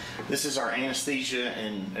 This is our anesthesia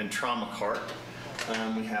and trauma cart.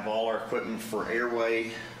 We have all our equipment for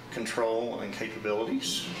airway control and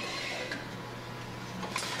capabilities.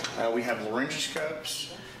 We have laryngoscopes,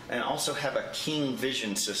 and also have a King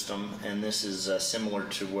Vision system, and this is similar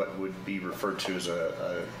to what would be referred to as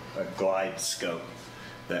a glide scope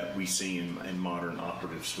that we see in modern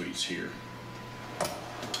operative suites here.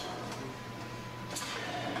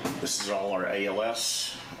 This is all our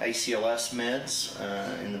ALS, ACLS meds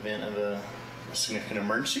in the event of a significant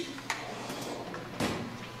emergency.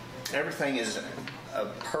 Everything is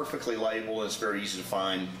perfectly labeled. It's very easy to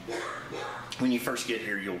find. When you first get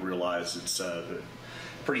here, you'll realize it's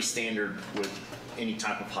pretty standard with any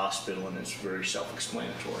type of hospital, and it's very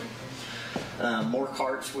self-explanatory. More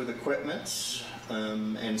carts with equipment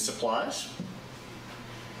and supplies.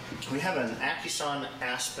 We have an Accuson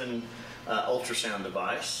Aspen ultrasound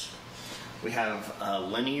device. We have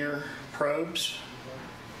linear probes,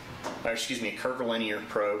 or excuse me, a curvilinear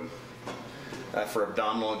probe for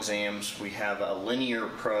abdominal exams. We have a linear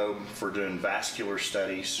probe for doing vascular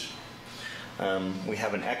studies. We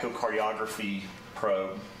have an echocardiography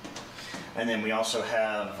probe. And then we also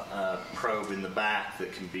have a probe in the back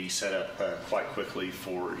that can be set up quite quickly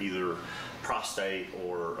for either prostate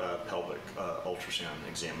or pelvic ultrasound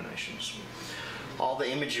examinations. All the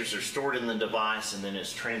images are stored in the device, and then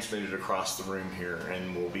it's transmitted across the room here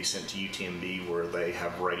and will be sent to UTMB, where they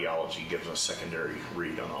have radiology, gives us secondary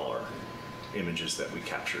read on all our images that we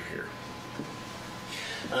capture here.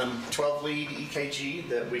 12 lead EKG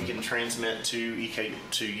that we can transmit to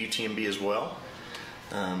UTMB as well.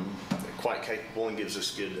 Quite capable and gives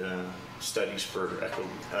us good studies for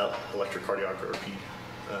electrocardiography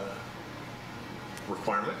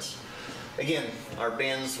requirements. Again, our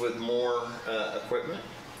bins with more equipment.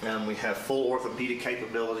 We have full orthopedic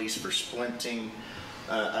capabilities for splinting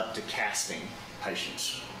up to casting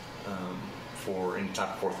patients for any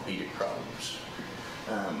type of orthopedic problems.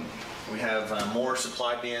 We have more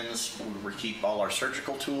supply bins where we keep all our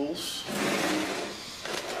surgical tools.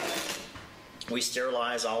 We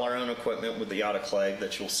sterilize all our own equipment with the autoclave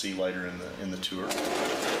that you'll see later in the tour.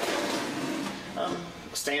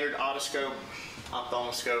 Standard otoscope,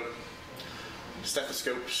 ophthalmoscope,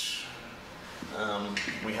 stethoscopes.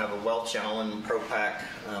 We have a Welch Allen ProPack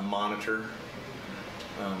monitor.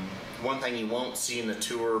 One thing you won't see in the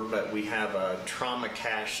tour, but we have a trauma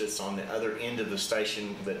cache that's on the other end of the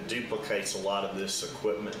station that duplicates a lot of this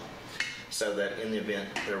equipment, so that in the event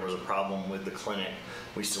there was a problem with the clinic,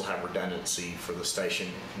 we still have redundancy for the station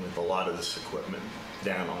with a lot of this equipment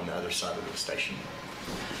down on the other side of the station.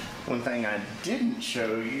 One thing I didn't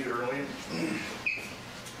show you earlier,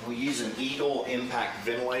 we use an Eagle impact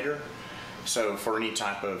ventilator. So for any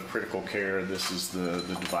type of critical care, this is the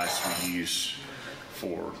device we use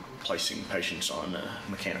for placing patients on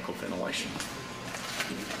mechanical ventilation.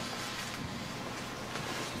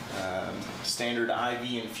 Standard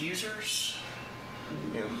IV infusers,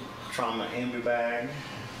 trauma ambu bag.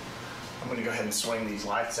 I'm going to go ahead and swing these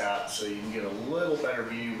lights out so you can get a little better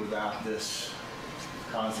view without this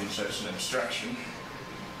causing such an obstruction.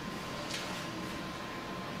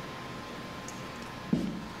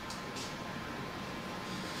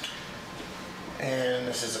 And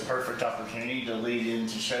this is a perfect opportunity to lead in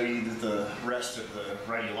to show you the rest of the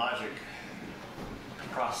radiologic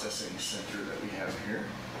processing center that we have here.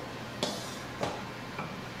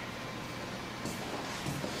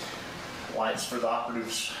 Lights for the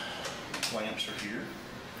operatives' lamps are here.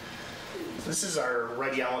 This is our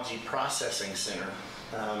radiology processing center.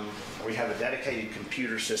 We have a dedicated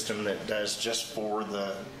computer system that does just for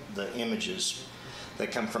the images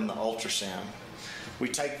that come from the ultrasound. We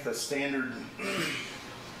take the standard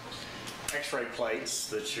x-ray plates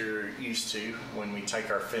that you're used to when we take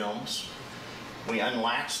our films. We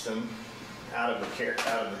unlatch them out of the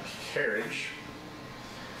carriage,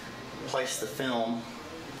 place the film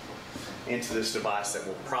into this device that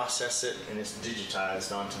will process it, and it's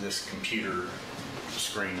digitized onto this computer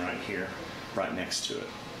screen right here, right next to it.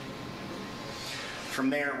 From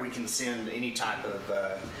there, we can send any type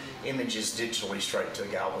of images digitally straight to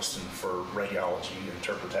Galveston for radiology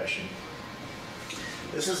interpretation.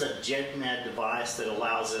 This is a GenMed device that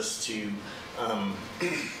allows us to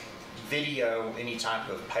video any type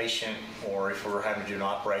of patient, or if we're having to do an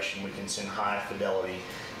operation, we can send high fidelity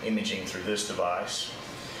imaging through this device.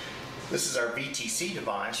 This is our VTC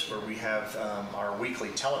device where we have our weekly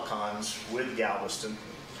telecons with Galveston.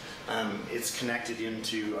 It's connected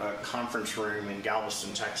into a conference room in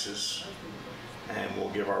Galveston, Texas, and we'll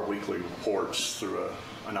give our weekly reports through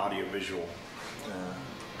an audiovisual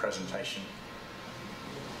presentation.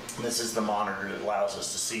 This is the monitor that allows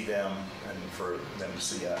us to see them and for them to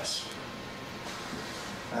see us.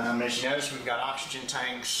 As you notice, we've got oxygen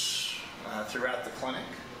tanks throughout the clinic.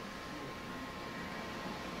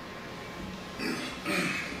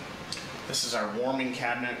 This is our warming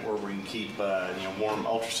cabinet where we can keep warm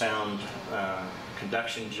ultrasound,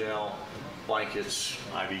 conduction gel, blankets,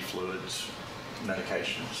 IV fluids,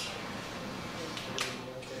 medications.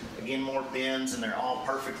 Again, more bins, and they're all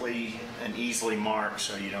perfectly and easily marked,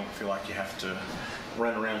 so you don't feel like you have to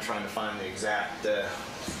run around trying to find the exact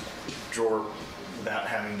drawer without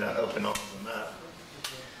having to open all of them up.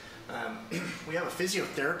 We have a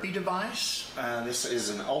physiotherapy device. This is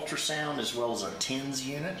an ultrasound as well as a TENS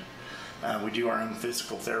unit. We do our own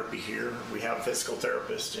physical therapy here. We have a physical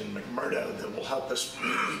therapist in McMurdo that will help us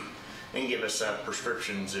and give us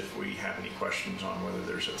prescriptions if we have any questions on whether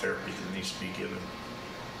there's a therapy that needs to be given.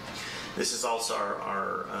 This is also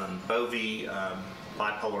our Bovi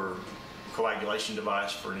bipolar coagulation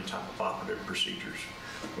device for any type of operative procedures.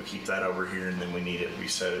 We keep that over here, and then we need it, we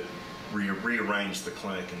set it, rearrange the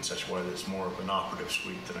clinic in such a way that it's more of an operative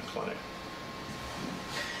suite than a clinic.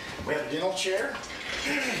 We have a dental chair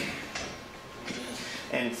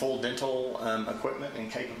and full dental equipment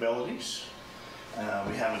and capabilities.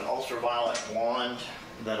 We have an ultraviolet wand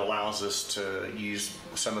that allows us to use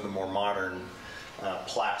some of the more modern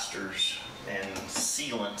plasters and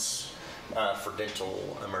sealants for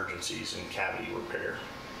dental emergencies and cavity repair.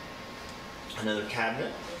 Another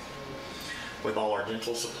cabinet with all our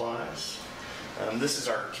dental supplies. This is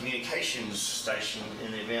our communications station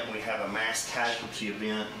in the event we have a mass casualty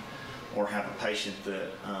event or have a patient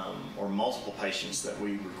that, or multiple patients that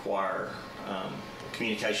we require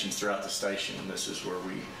communications throughout the station. And this is where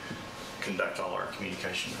we conduct all our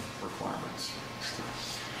communication requirements.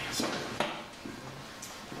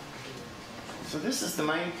 So this is the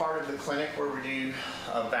main part of the clinic where we do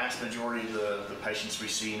a vast majority of the patients we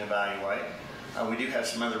see and evaluate. We do have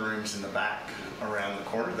some other rooms in the back around the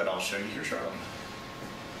corner that I'll show you here shortly.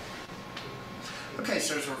 Okay,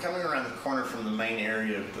 so as we're coming around the corner from the main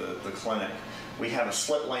area of the clinic, we have a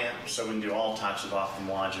slit lamp so we can do all types of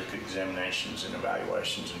ophthalmologic examinations and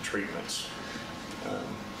evaluations and treatments.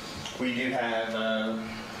 We do have,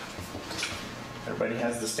 everybody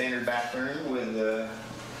has the standard bathroom with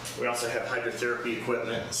we also have hydrotherapy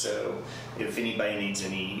equipment, so if anybody needs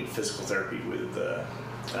any physical therapy with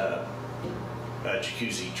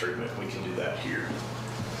jacuzzi treatment, we can do that here.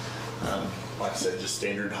 Like I said, just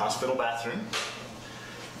standard hospital bathroom.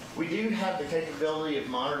 We do have the capability of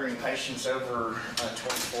monitoring patients over a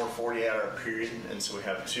 24, 48-hour period, and so we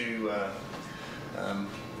have two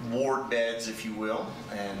ward beds, if you will,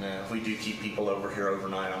 and we do keep people over here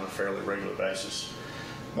overnight on a fairly regular basis.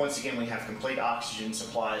 Once again, we have complete oxygen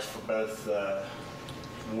supplies for both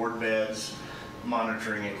ward beds,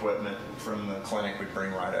 monitoring equipment from the clinic we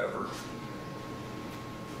bring right over.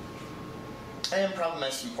 And probably the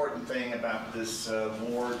most important thing about this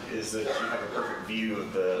ward is that you have a perfect view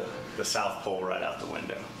of the South Pole right out the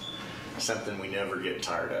window. Something we never get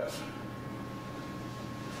tired of.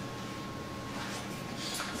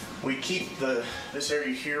 We keep this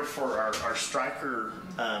area here for our Stryker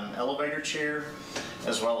elevator chair,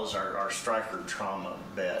 as well as our Stryker trauma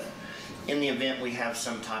bed. In the event we have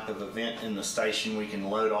some type of event in the station, we can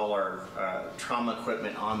load all our trauma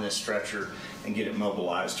equipment on this stretcher and get it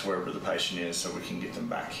mobilized to wherever the patient is so we can get them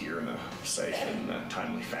back here in a safe and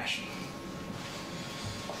timely fashion.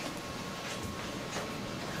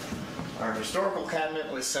 Our historical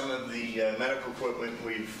cabinet with some of the medical equipment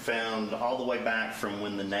we've found all the way back from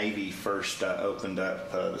when the Navy first opened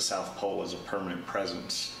up the South Pole as a permanent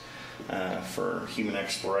presence for human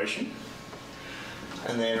exploration.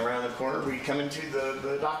 And then around the corner we come into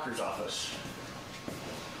the doctor's office.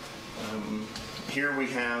 Here we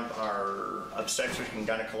have our obstetric and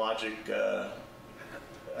gynecologic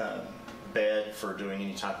bed for doing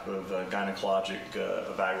any type of gynecologic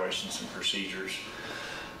evaluations and procedures.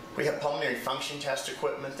 We have pulmonary function test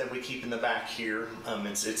equipment that we keep in the back here.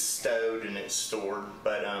 It's stowed and it's stored,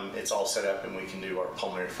 but it's all set up and we can do our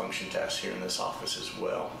pulmonary function tests here in this office as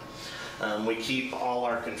well. We keep all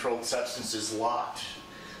our controlled substances locked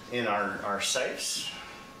in our safes.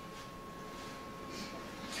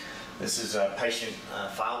 This is a patient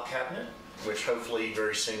file cabinet, which hopefully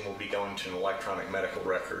very soon will be going to an electronic medical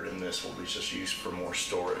record, and this will be just used for more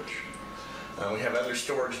storage. We have other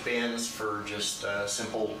storage bins for just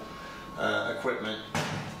simple equipment,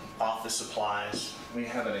 office supplies. We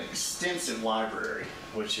have an extensive library,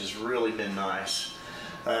 which has really been nice.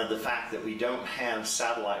 The fact that we don't have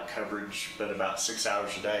satellite coverage but about 6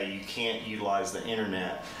 hours a day, you can't utilize the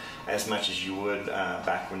internet as much as you would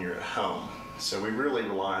back when you're at home. So we really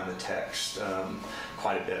rely on the text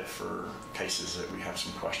quite a bit for cases that we have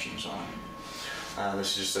some questions on.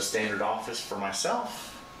 This is just a standard office for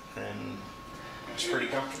myself, and it's pretty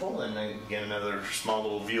comfortable. And again, another small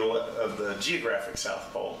little view of the geographic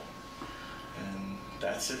South Pole. And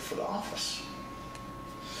that's it for the office.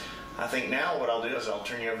 I think now what I'll do is I'll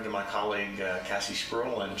turn you over to my colleague Cassie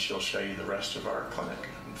Sproul, and she'll show you the rest of our clinic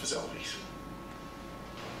and facilities.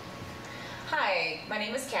 Hi, my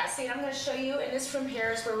name is Cassie, and I'm going to show you in this room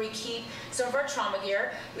here is where we keep some of our trauma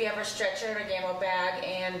gear. We have our stretcher, our gamma bag,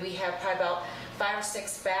 and we have probably about 5 or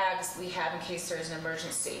 6 bags we have in case there's an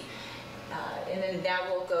emergency. And then now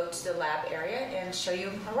we'll go to the lab area and show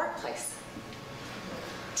you our workplace.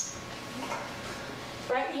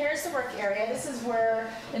 Right here is the work area. This is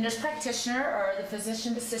where the nurse practitioner or the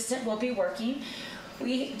physician assistant will be working.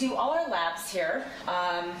 We do all our labs here.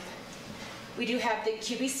 We do have the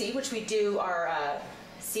QBC, which we do our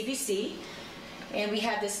CBC, and we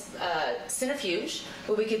have this centrifuge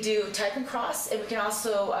where we could do type and cross, and we can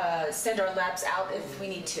also send our labs out if we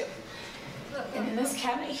need to. And in this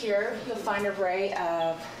cabinet here, you'll find an array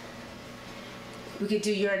of, we could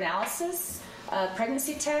do urinalysis,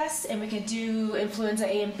 pregnancy tests, and we can do influenza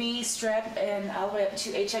A and B, strep, and all the way up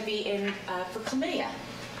to HIV and for chlamydia.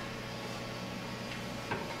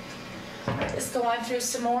 Let's go on through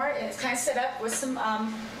some more. It's kind of set up with some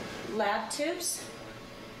lab tubes.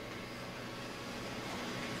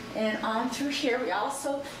 And on through here, we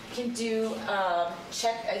also can do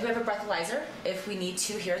check. We have a breathalyzer if we need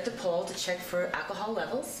to here at the pole to check for alcohol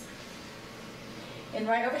levels. And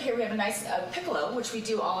right over here, we have a nice piccolo, which we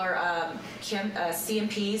do all our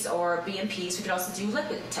CMPs or BMPs. We can also do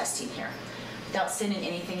lipid testing here without sending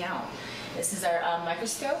anything out. This is our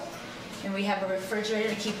microscope. And we have a refrigerator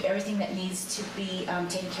to keep everything that needs to be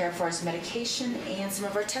taken care of for as medication and some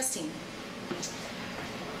of our testing.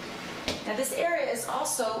 Now this area is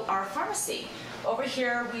also our pharmacy. Over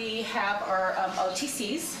here we have our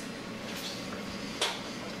OTCs.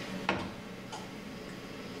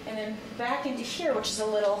 And then back into here, which is a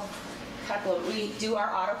little couple, we do our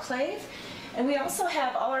autoclave. And we also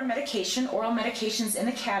have all our medication, oral medications in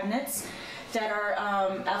the cabinets that are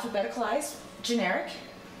alphabeticalized, generic.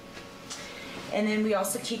 And then we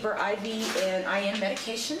also keep our IV and IM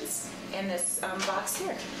medications in this box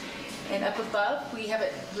here. And up above, we have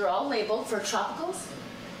it, they're all labeled for topicals,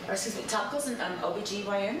 or excuse me, topicals and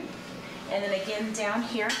OBGYN. And then again down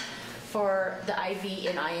here for the IV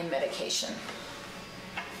and IM medication.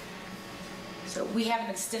 So we have an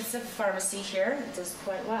extensive pharmacy here that does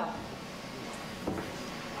quite well.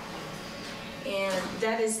 And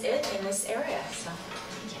that is it in this area. So,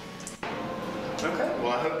 yeah. Okay,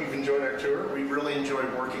 well, I hope you've enjoyed our tour. We really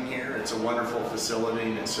enjoyed working here. It's a wonderful facility,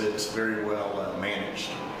 and it's very well managed.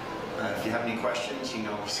 If you have any questions, you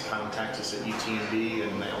can always contact us at UTMB,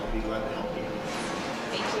 and they'll be glad to help you.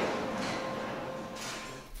 Thank you.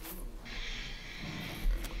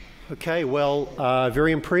 Okay, well,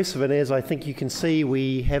 very impressive, and as I think you can see,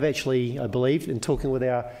 we have actually, I believe, in talking with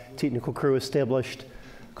our technical crew, established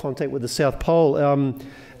contact with the South Pole.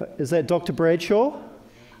 Is that Dr. Bradshaw?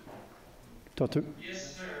 Doctor?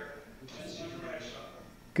 Yes, sir. That's Dr. Bradshaw.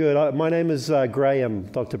 Good. My name is Graham,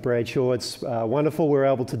 Dr. Bradshaw. It's wonderful we're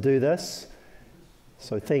able to do this,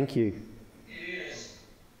 so thank you. It is.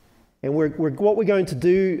 And what we're going to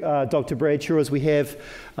do, Dr. Bradshaw, is we have,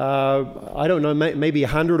 I don't know, maybe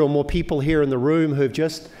 100 or more people here in the room who've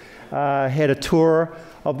just had a tour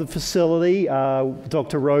of the facility.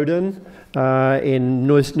 Dr. Roden and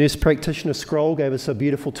nurse practitioner Scroll gave us a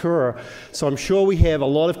beautiful tour. So I'm sure we have a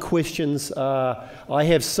lot of questions. I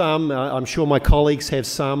have some. I'm sure my colleagues have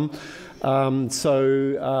some.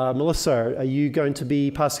 Melissa, are you going to be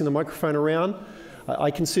passing the microphone around? I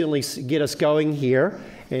can certainly get us going here,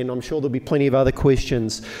 and I'm sure there'll be plenty of other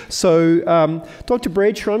questions. So, Dr.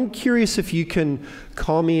 Bradshaw, I'm curious if you can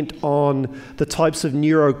comment on the types of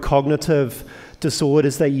neurocognitive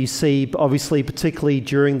disorders that you see, obviously, particularly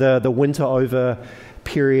during the winter over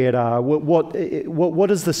period.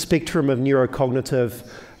 What is the spectrum of neurocognitive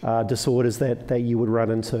disorders that you would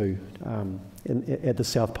run into at the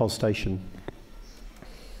South Pole Station?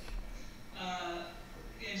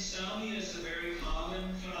 Insomnia is a very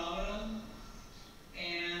common phenomenon,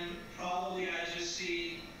 and probably I just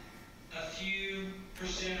see a few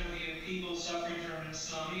percent of the people suffering from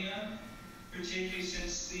insomnia, particularly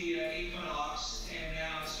since the equinox, and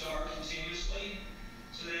now it's dark continuously.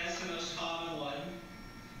 So that's the most common one.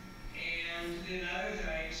 And then other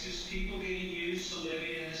things, just people getting used to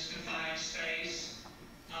living in this confined space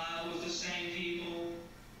with the same people.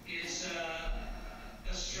 It's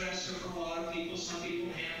a stressor for a lot of people. Some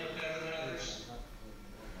people handle it better than others.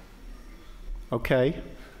 Okay.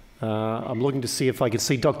 I'm looking to see if I can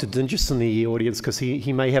see Dr. Dinges in the audience, because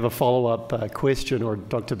he may have a follow-up question, or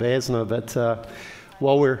Dr. Basner. But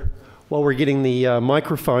while we're getting the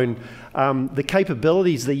microphone, the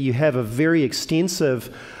capabilities that you have are very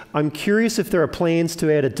extensive. I'm curious if there are plans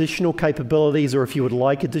to add additional capabilities, or if you would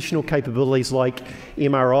like additional capabilities like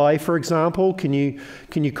MRI, for example. Can you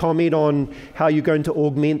comment on how you're going to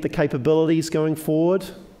augment the capabilities going forward?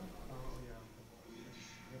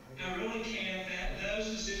 I really can't. Those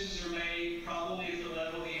decisions are made probably at the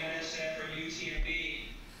level of the NSF or UTMB.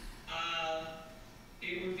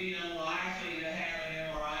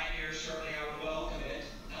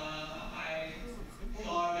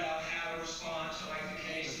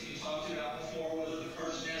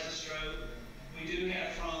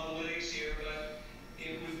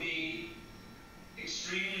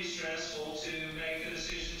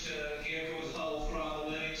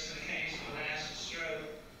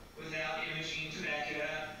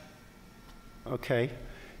 Okay.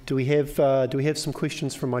 Do we have some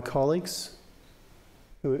questions from my colleagues?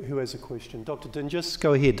 Who has a question? Dr. Dinges,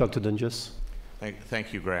 go ahead, Dr. Dinges.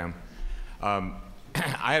 Thank you, Graham.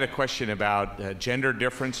 I had a question about gender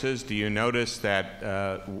differences. Do you notice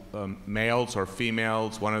that males or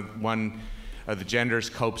females, one of the genders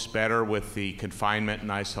copes better with the confinement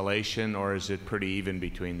and isolation, or is it pretty even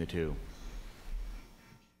between the two?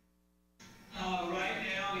 Right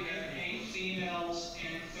now we have 8 females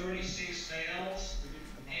and 36 males,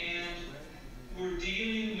 and we're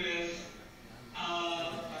dealing with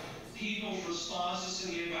people's responses to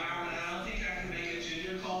the environment. I don't think I can make a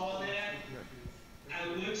gender call on that. I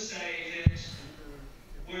would say that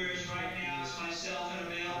whereas right now it's myself and a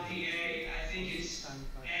male PA, I think it's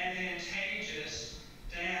advantageous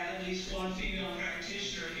to have at least one female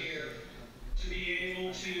practitioner here to be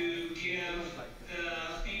able to give the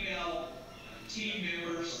female team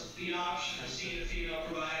members the option of seeing a female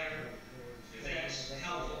provider, if that's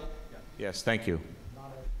helpful. Yes, thank you.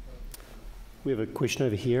 We have a question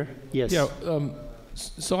over here. Yes. Yeah.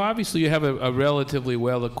 So obviously you have a relatively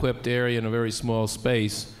well-equipped area in a very small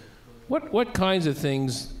space. What kinds of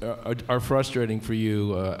things are frustrating for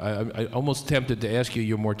you? I'm almost tempted to ask you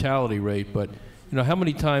your mortality rate, but you know, how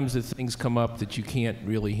many times do things come up that you can't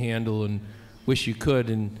really handle and wish you could?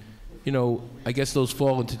 And you know, I guess those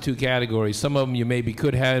fall into 2 categories. Some of them you maybe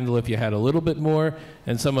could handle if you had a little bit more,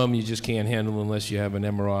 and some of them you just can't handle unless you have an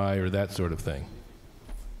MRI or that sort of thing.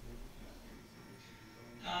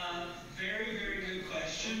 Very, very good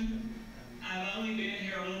question. I've only been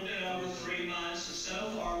here a little bit over 3 months, and so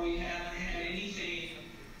far we haven't had anything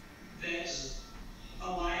that's a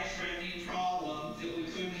life-threatening problem that we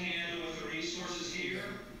couldn't handle with the resources here.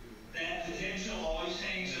 That potential always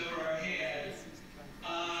hangs over our head.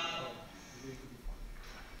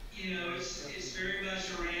 You know, it's very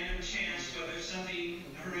much a random chance whether something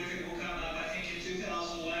horrific will come up. I think in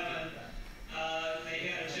 2011, they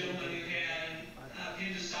had a gentleman who had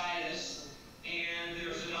appendicitis, and there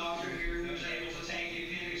was a doctor here who was able to take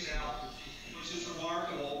the appendix out, which is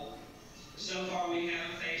remarkable. So far, we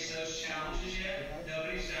haven't faced those challenges yet.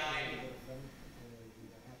 Nobody's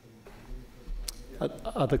died.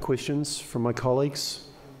 Other questions from my colleagues?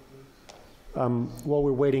 While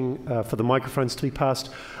we're waiting for the microphones to be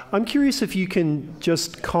passed, I'm curious if you can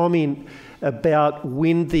just comment about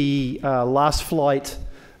when the last flight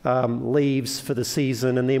leaves for the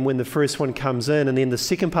season, and then when the first one comes in. And then the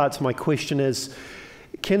second part to my question is,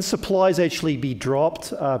 can supplies actually be dropped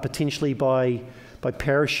potentially by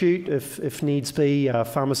parachute if needs be,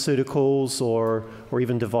 pharmaceuticals or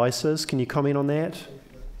even devices? Can you comment on that?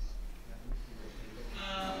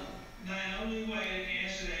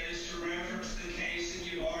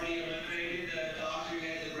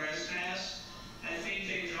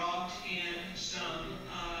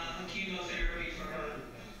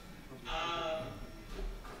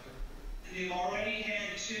 They've already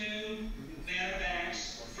had 2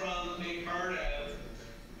 medevacs from McMurdo,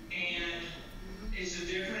 and it's a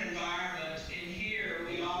different environment. In here,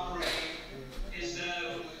 we operate as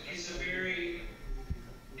though it's a very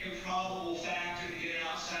improbable factor to get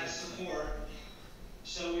outside support.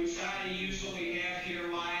 So we try to use what we have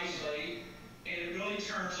here wisely, and it really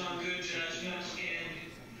turns on good judgment.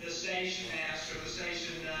 And the station master, the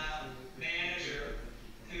station manager,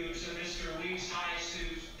 who's a Mr. Weeks Heiss,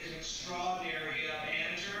 who's an extraordinary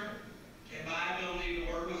manager, and my ability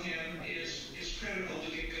to work with him is critical to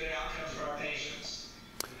get good outcomes for our patients.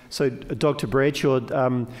 So, Dr. Bradshaw,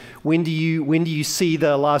 when do you see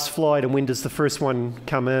the last flight, and when does the first one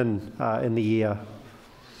come in the year?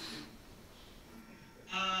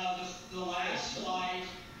 The last flight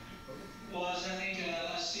was, I think,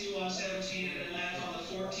 a C-117, and it left on the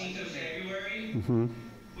 14th of February. Mm-hmm.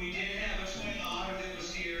 We did have a twin otter that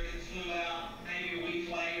was here that flew out maybe a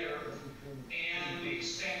week later, and we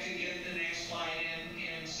expect to get the next flight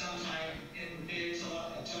in sometime in mid to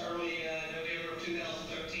early November of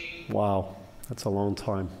 2013. Wow, that's a long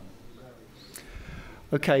time.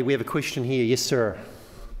 Okay, we have a question here. Yes, sir.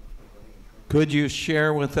 Could you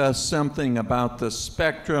share with us something about the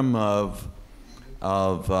spectrum of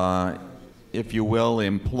if you will,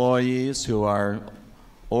 employees who are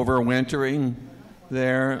overwintering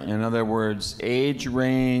there? In other words, age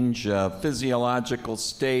range, physiological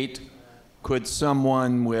state. Could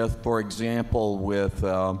someone with, for example, with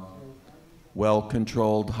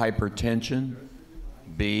well-controlled hypertension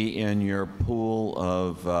be in your pool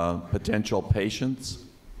of potential patients?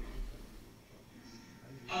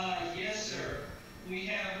 Yes, sir. We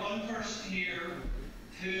have one person here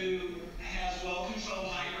who has well-controlled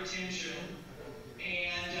hypertension,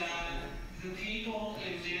 and the people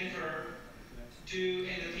in Denver do,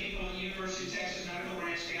 and the people at University of Texas Medical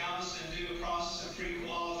Branch Galveston do a process of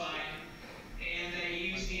pre-qualifying, and they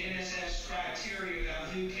use the NSF's criteria about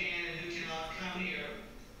who can and who cannot come here.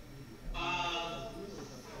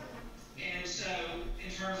 And so,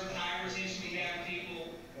 in terms of hypertension, we have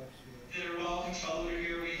people that are well controlled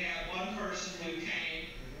here. We have one person who came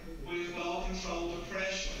with well-controlled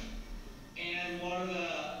depression, and one of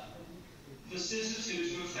the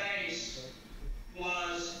vicissitudes we faced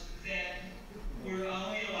was that we're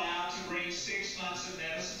only allowed to bring 6 months of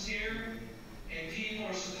medicines here, and people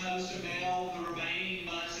are supposed to mail the remaining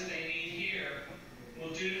months that they need here. Well,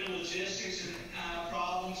 due to logistics and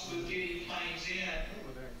problems with getting planes in,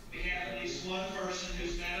 we have at least one person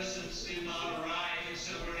whose medicines did not arrive, and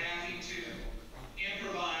so we're having to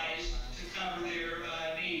improvise to cover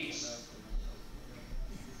their needs.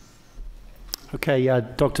 Okay,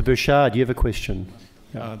 Dr. Bouchard, you have a question.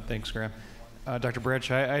 Thanks, Graham. Dr.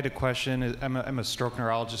 Bradshaw, I had a question. I'm a stroke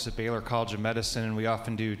neurologist at Baylor College of Medicine, and we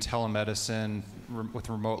often do telemedicine with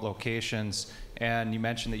remote locations. And you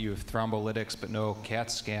mentioned that you have thrombolytics but no CAT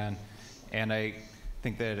scan. And I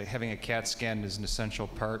think that having a CAT scan is an essential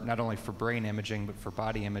part, not only for brain imaging, but for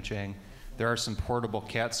body imaging. There are some portable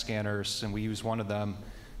CAT scanners, and we use one of them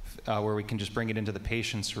where we can just bring it into the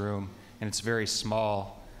patient's room, and it's very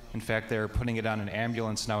small. In fact, they're putting it on an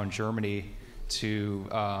ambulance now in Germany to,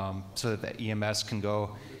 so that the EMS can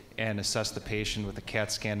go and assess the patient with a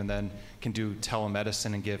CAT scan and then can do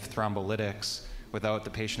telemedicine and give thrombolytics without the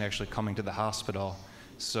patient actually coming to the hospital.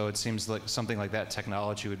 So it seems like something like that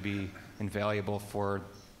technology would be invaluable for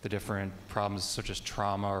the different problems such as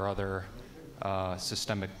trauma or other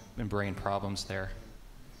systemic and brain problems there.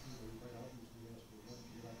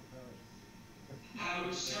 I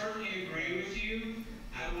would certainly agree with you.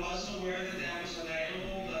 I wasn't aware that that was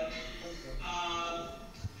available, but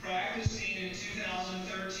practicing in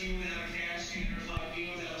 2013 without a CAT scanner is like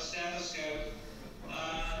being without a stethoscope.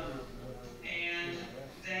 And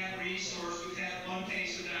that resource, we've had one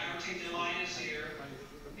case of diverticulitis here,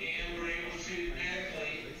 and we're able to treat it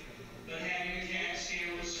medically. But having a CAT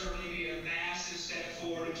scan would certainly be a massive step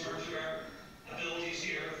forward in terms of our abilities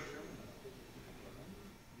here.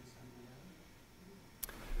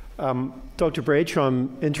 Dr. Bradshaw,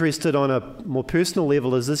 I'm interested on a more personal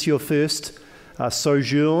level. Is this your first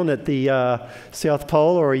sojourn at the South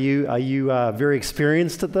Pole, or are you very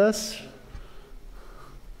experienced at this?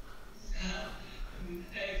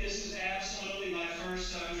 This is absolutely my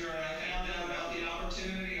first sojourn. I found out about the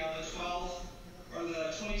opportunity on the 12th or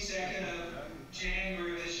the 22nd of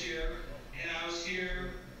January of this year, and I was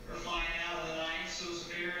here for flying out on the 9th, so it was a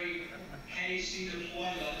very hasty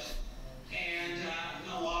deployment, and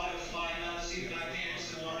a lot of flying out to see my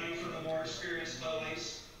pants and learning from the more experienced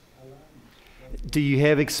police. Do you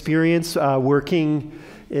have experience working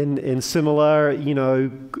in similar,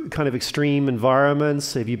 kind of extreme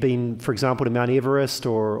environments? Have you been, for example, to Mount Everest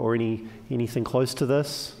or anything close to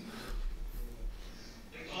this?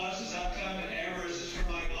 The closest I've come to Everest is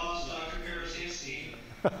from my boss, Dr. Karasinski.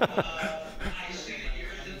 I spent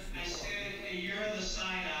a year in the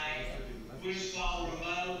Sinai, which while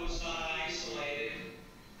remote was not isolated.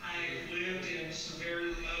 I lived in some very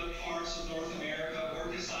remote parts of North America,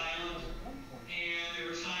 Orcas Island, and there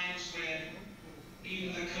were times when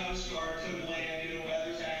even the Coast Guard couldn't land due to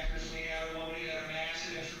weather factors. We had a woman who had a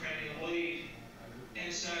massive intracranial bleed.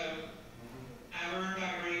 And so I learned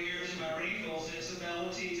by great years of my wrinkles its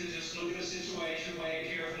ability to just look at a situation, weigh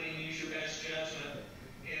it carefully, and use your best judgment.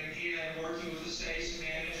 And again, working with the station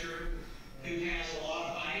manager who has a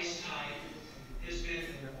lot of ice time has been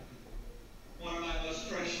one of my most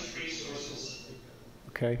precious resources.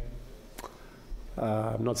 Okay.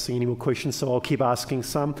 I'm not seeing any more questions, so I'll keep asking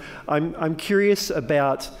some. I'm curious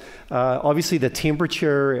about, obviously the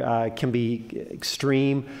temperature can be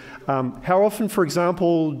extreme. How often, for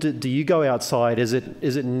example, do you go outside? Is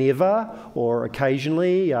it never or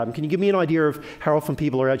occasionally? Can you give me an idea of how often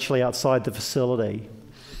people are actually outside the facility?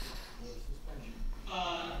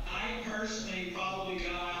 I personally probably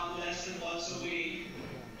go out less than once a week.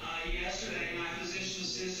 Yesterday, my physician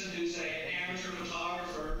assistant, who's an amateur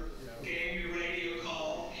photographer, gave me a radio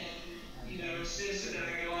call and, insisted that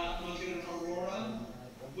I go out and look at an aurora,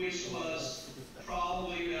 which was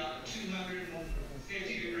probably about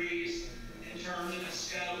 250 degrees in terms of the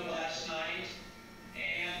scope last night.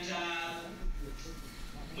 And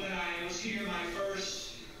when I was here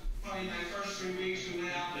probably my first 3 weeks, we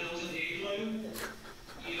went out and built an igloo.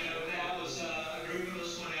 That was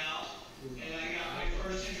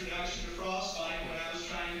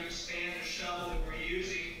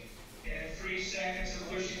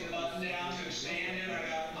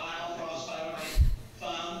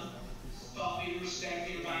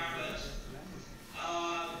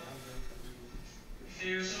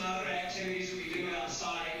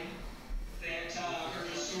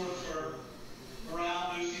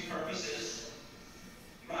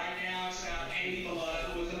 80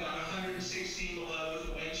 below with about 116 below with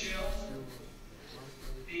a wind chill.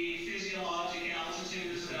 The physiologic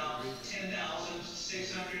altitude is about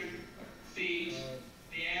 10,600 feet.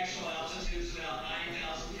 The actual altitude is about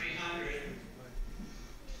 9,300.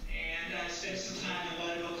 And I spent some time in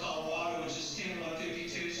Leadville, Colorado, which is 10 below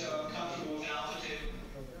 52, so I'm comfortable with altitude.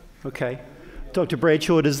 Okay. Dr.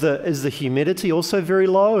 Bradshaw, is the humidity also very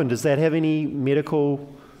low, and does that have any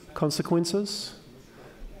medical consequences?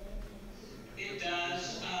 It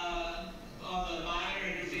does. On the minor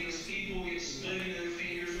end of things, people get splitting their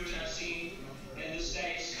fingers, which I've seen in the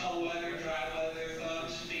States. Cold weather, dry weather, their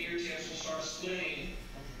thumbs and fingertips will start splitting.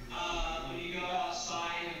 When you go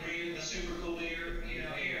outside and breathe in the super cool air,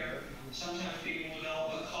 sometimes people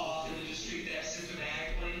develop a cough, and they just treat that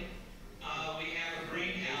symptomatically. We have a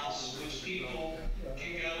greenhouse, which people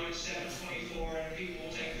can go in 724, and people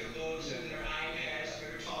will take their books and their iPads and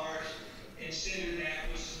their guitars and sit in that,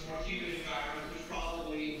 which is a more humid environment, which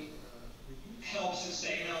probably helps them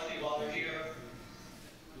stay healthy while they're here.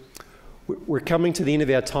 We're coming to the end of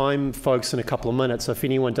our time, folks, in a couple of minutes. So if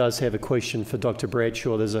anyone does have a question for Dr.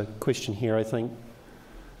 Bradshaw, there's a question here, I think.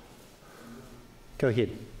 Go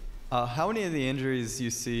ahead. How many of the injuries you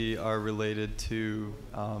see are related to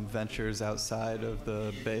ventures outside of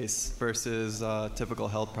the base versus typical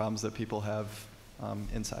health problems that people have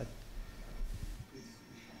inside?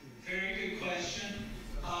 Very good question.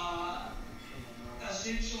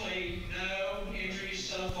 Essentially, no injuries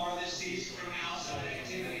so far this season from outside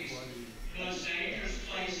activities. The most dangerous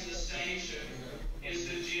place in the station is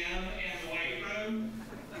the gym and the weight room.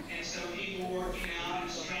 And so people working out and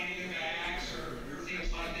straining their backs or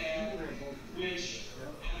things like that, which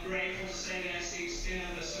I'm grateful to say that's the extent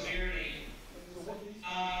of the severity.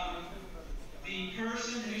 The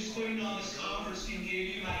person who's putting on this conference can give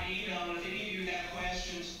you my email, and if any of you have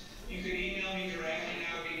questions, you could email me directly, and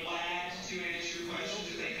I would be glad to answer your questions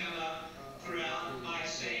if they come up throughout my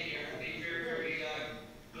stay here. I'd be very, very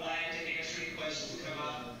glad to answer any questions that come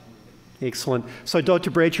up. Excellent. So,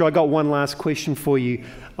 Dr. Bradshaw, I got one last question for you.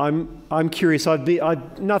 I'm curious.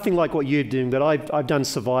 Nothing like what you're doing, but I've done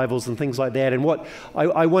survivals and things like that. And what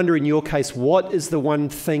I wonder, in your case, what is the one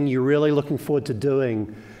thing you're really looking forward to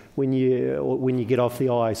doing when you get off the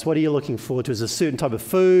ice? What are you looking forward to? Is it a certain type of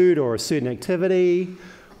food or a certain activity?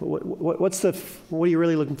 What are you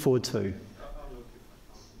really looking forward to?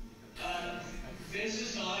 This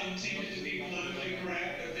is not intended to be politically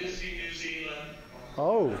correct, but visiting New Zealand.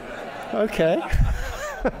 Oh, okay.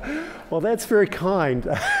 Well, that's very kind.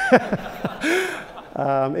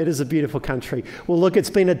 It is a beautiful country. Well, look, it's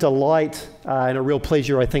been a delight and a real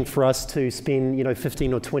pleasure, I think, for us to spend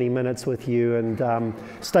 15 or 20 minutes with you. And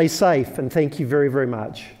stay safe, and thank you very, very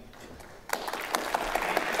much.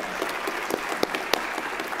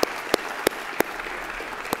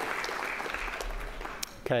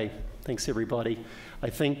 Okay, thanks everybody. I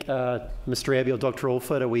think Mr. Abbey or Dr.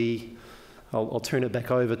 Alford, I'll turn it back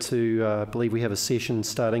over to, I believe we have a session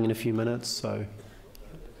starting in a few minutes. So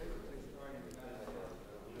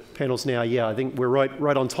panels now, yeah, I think we're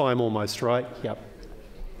right on time almost, right? Yep.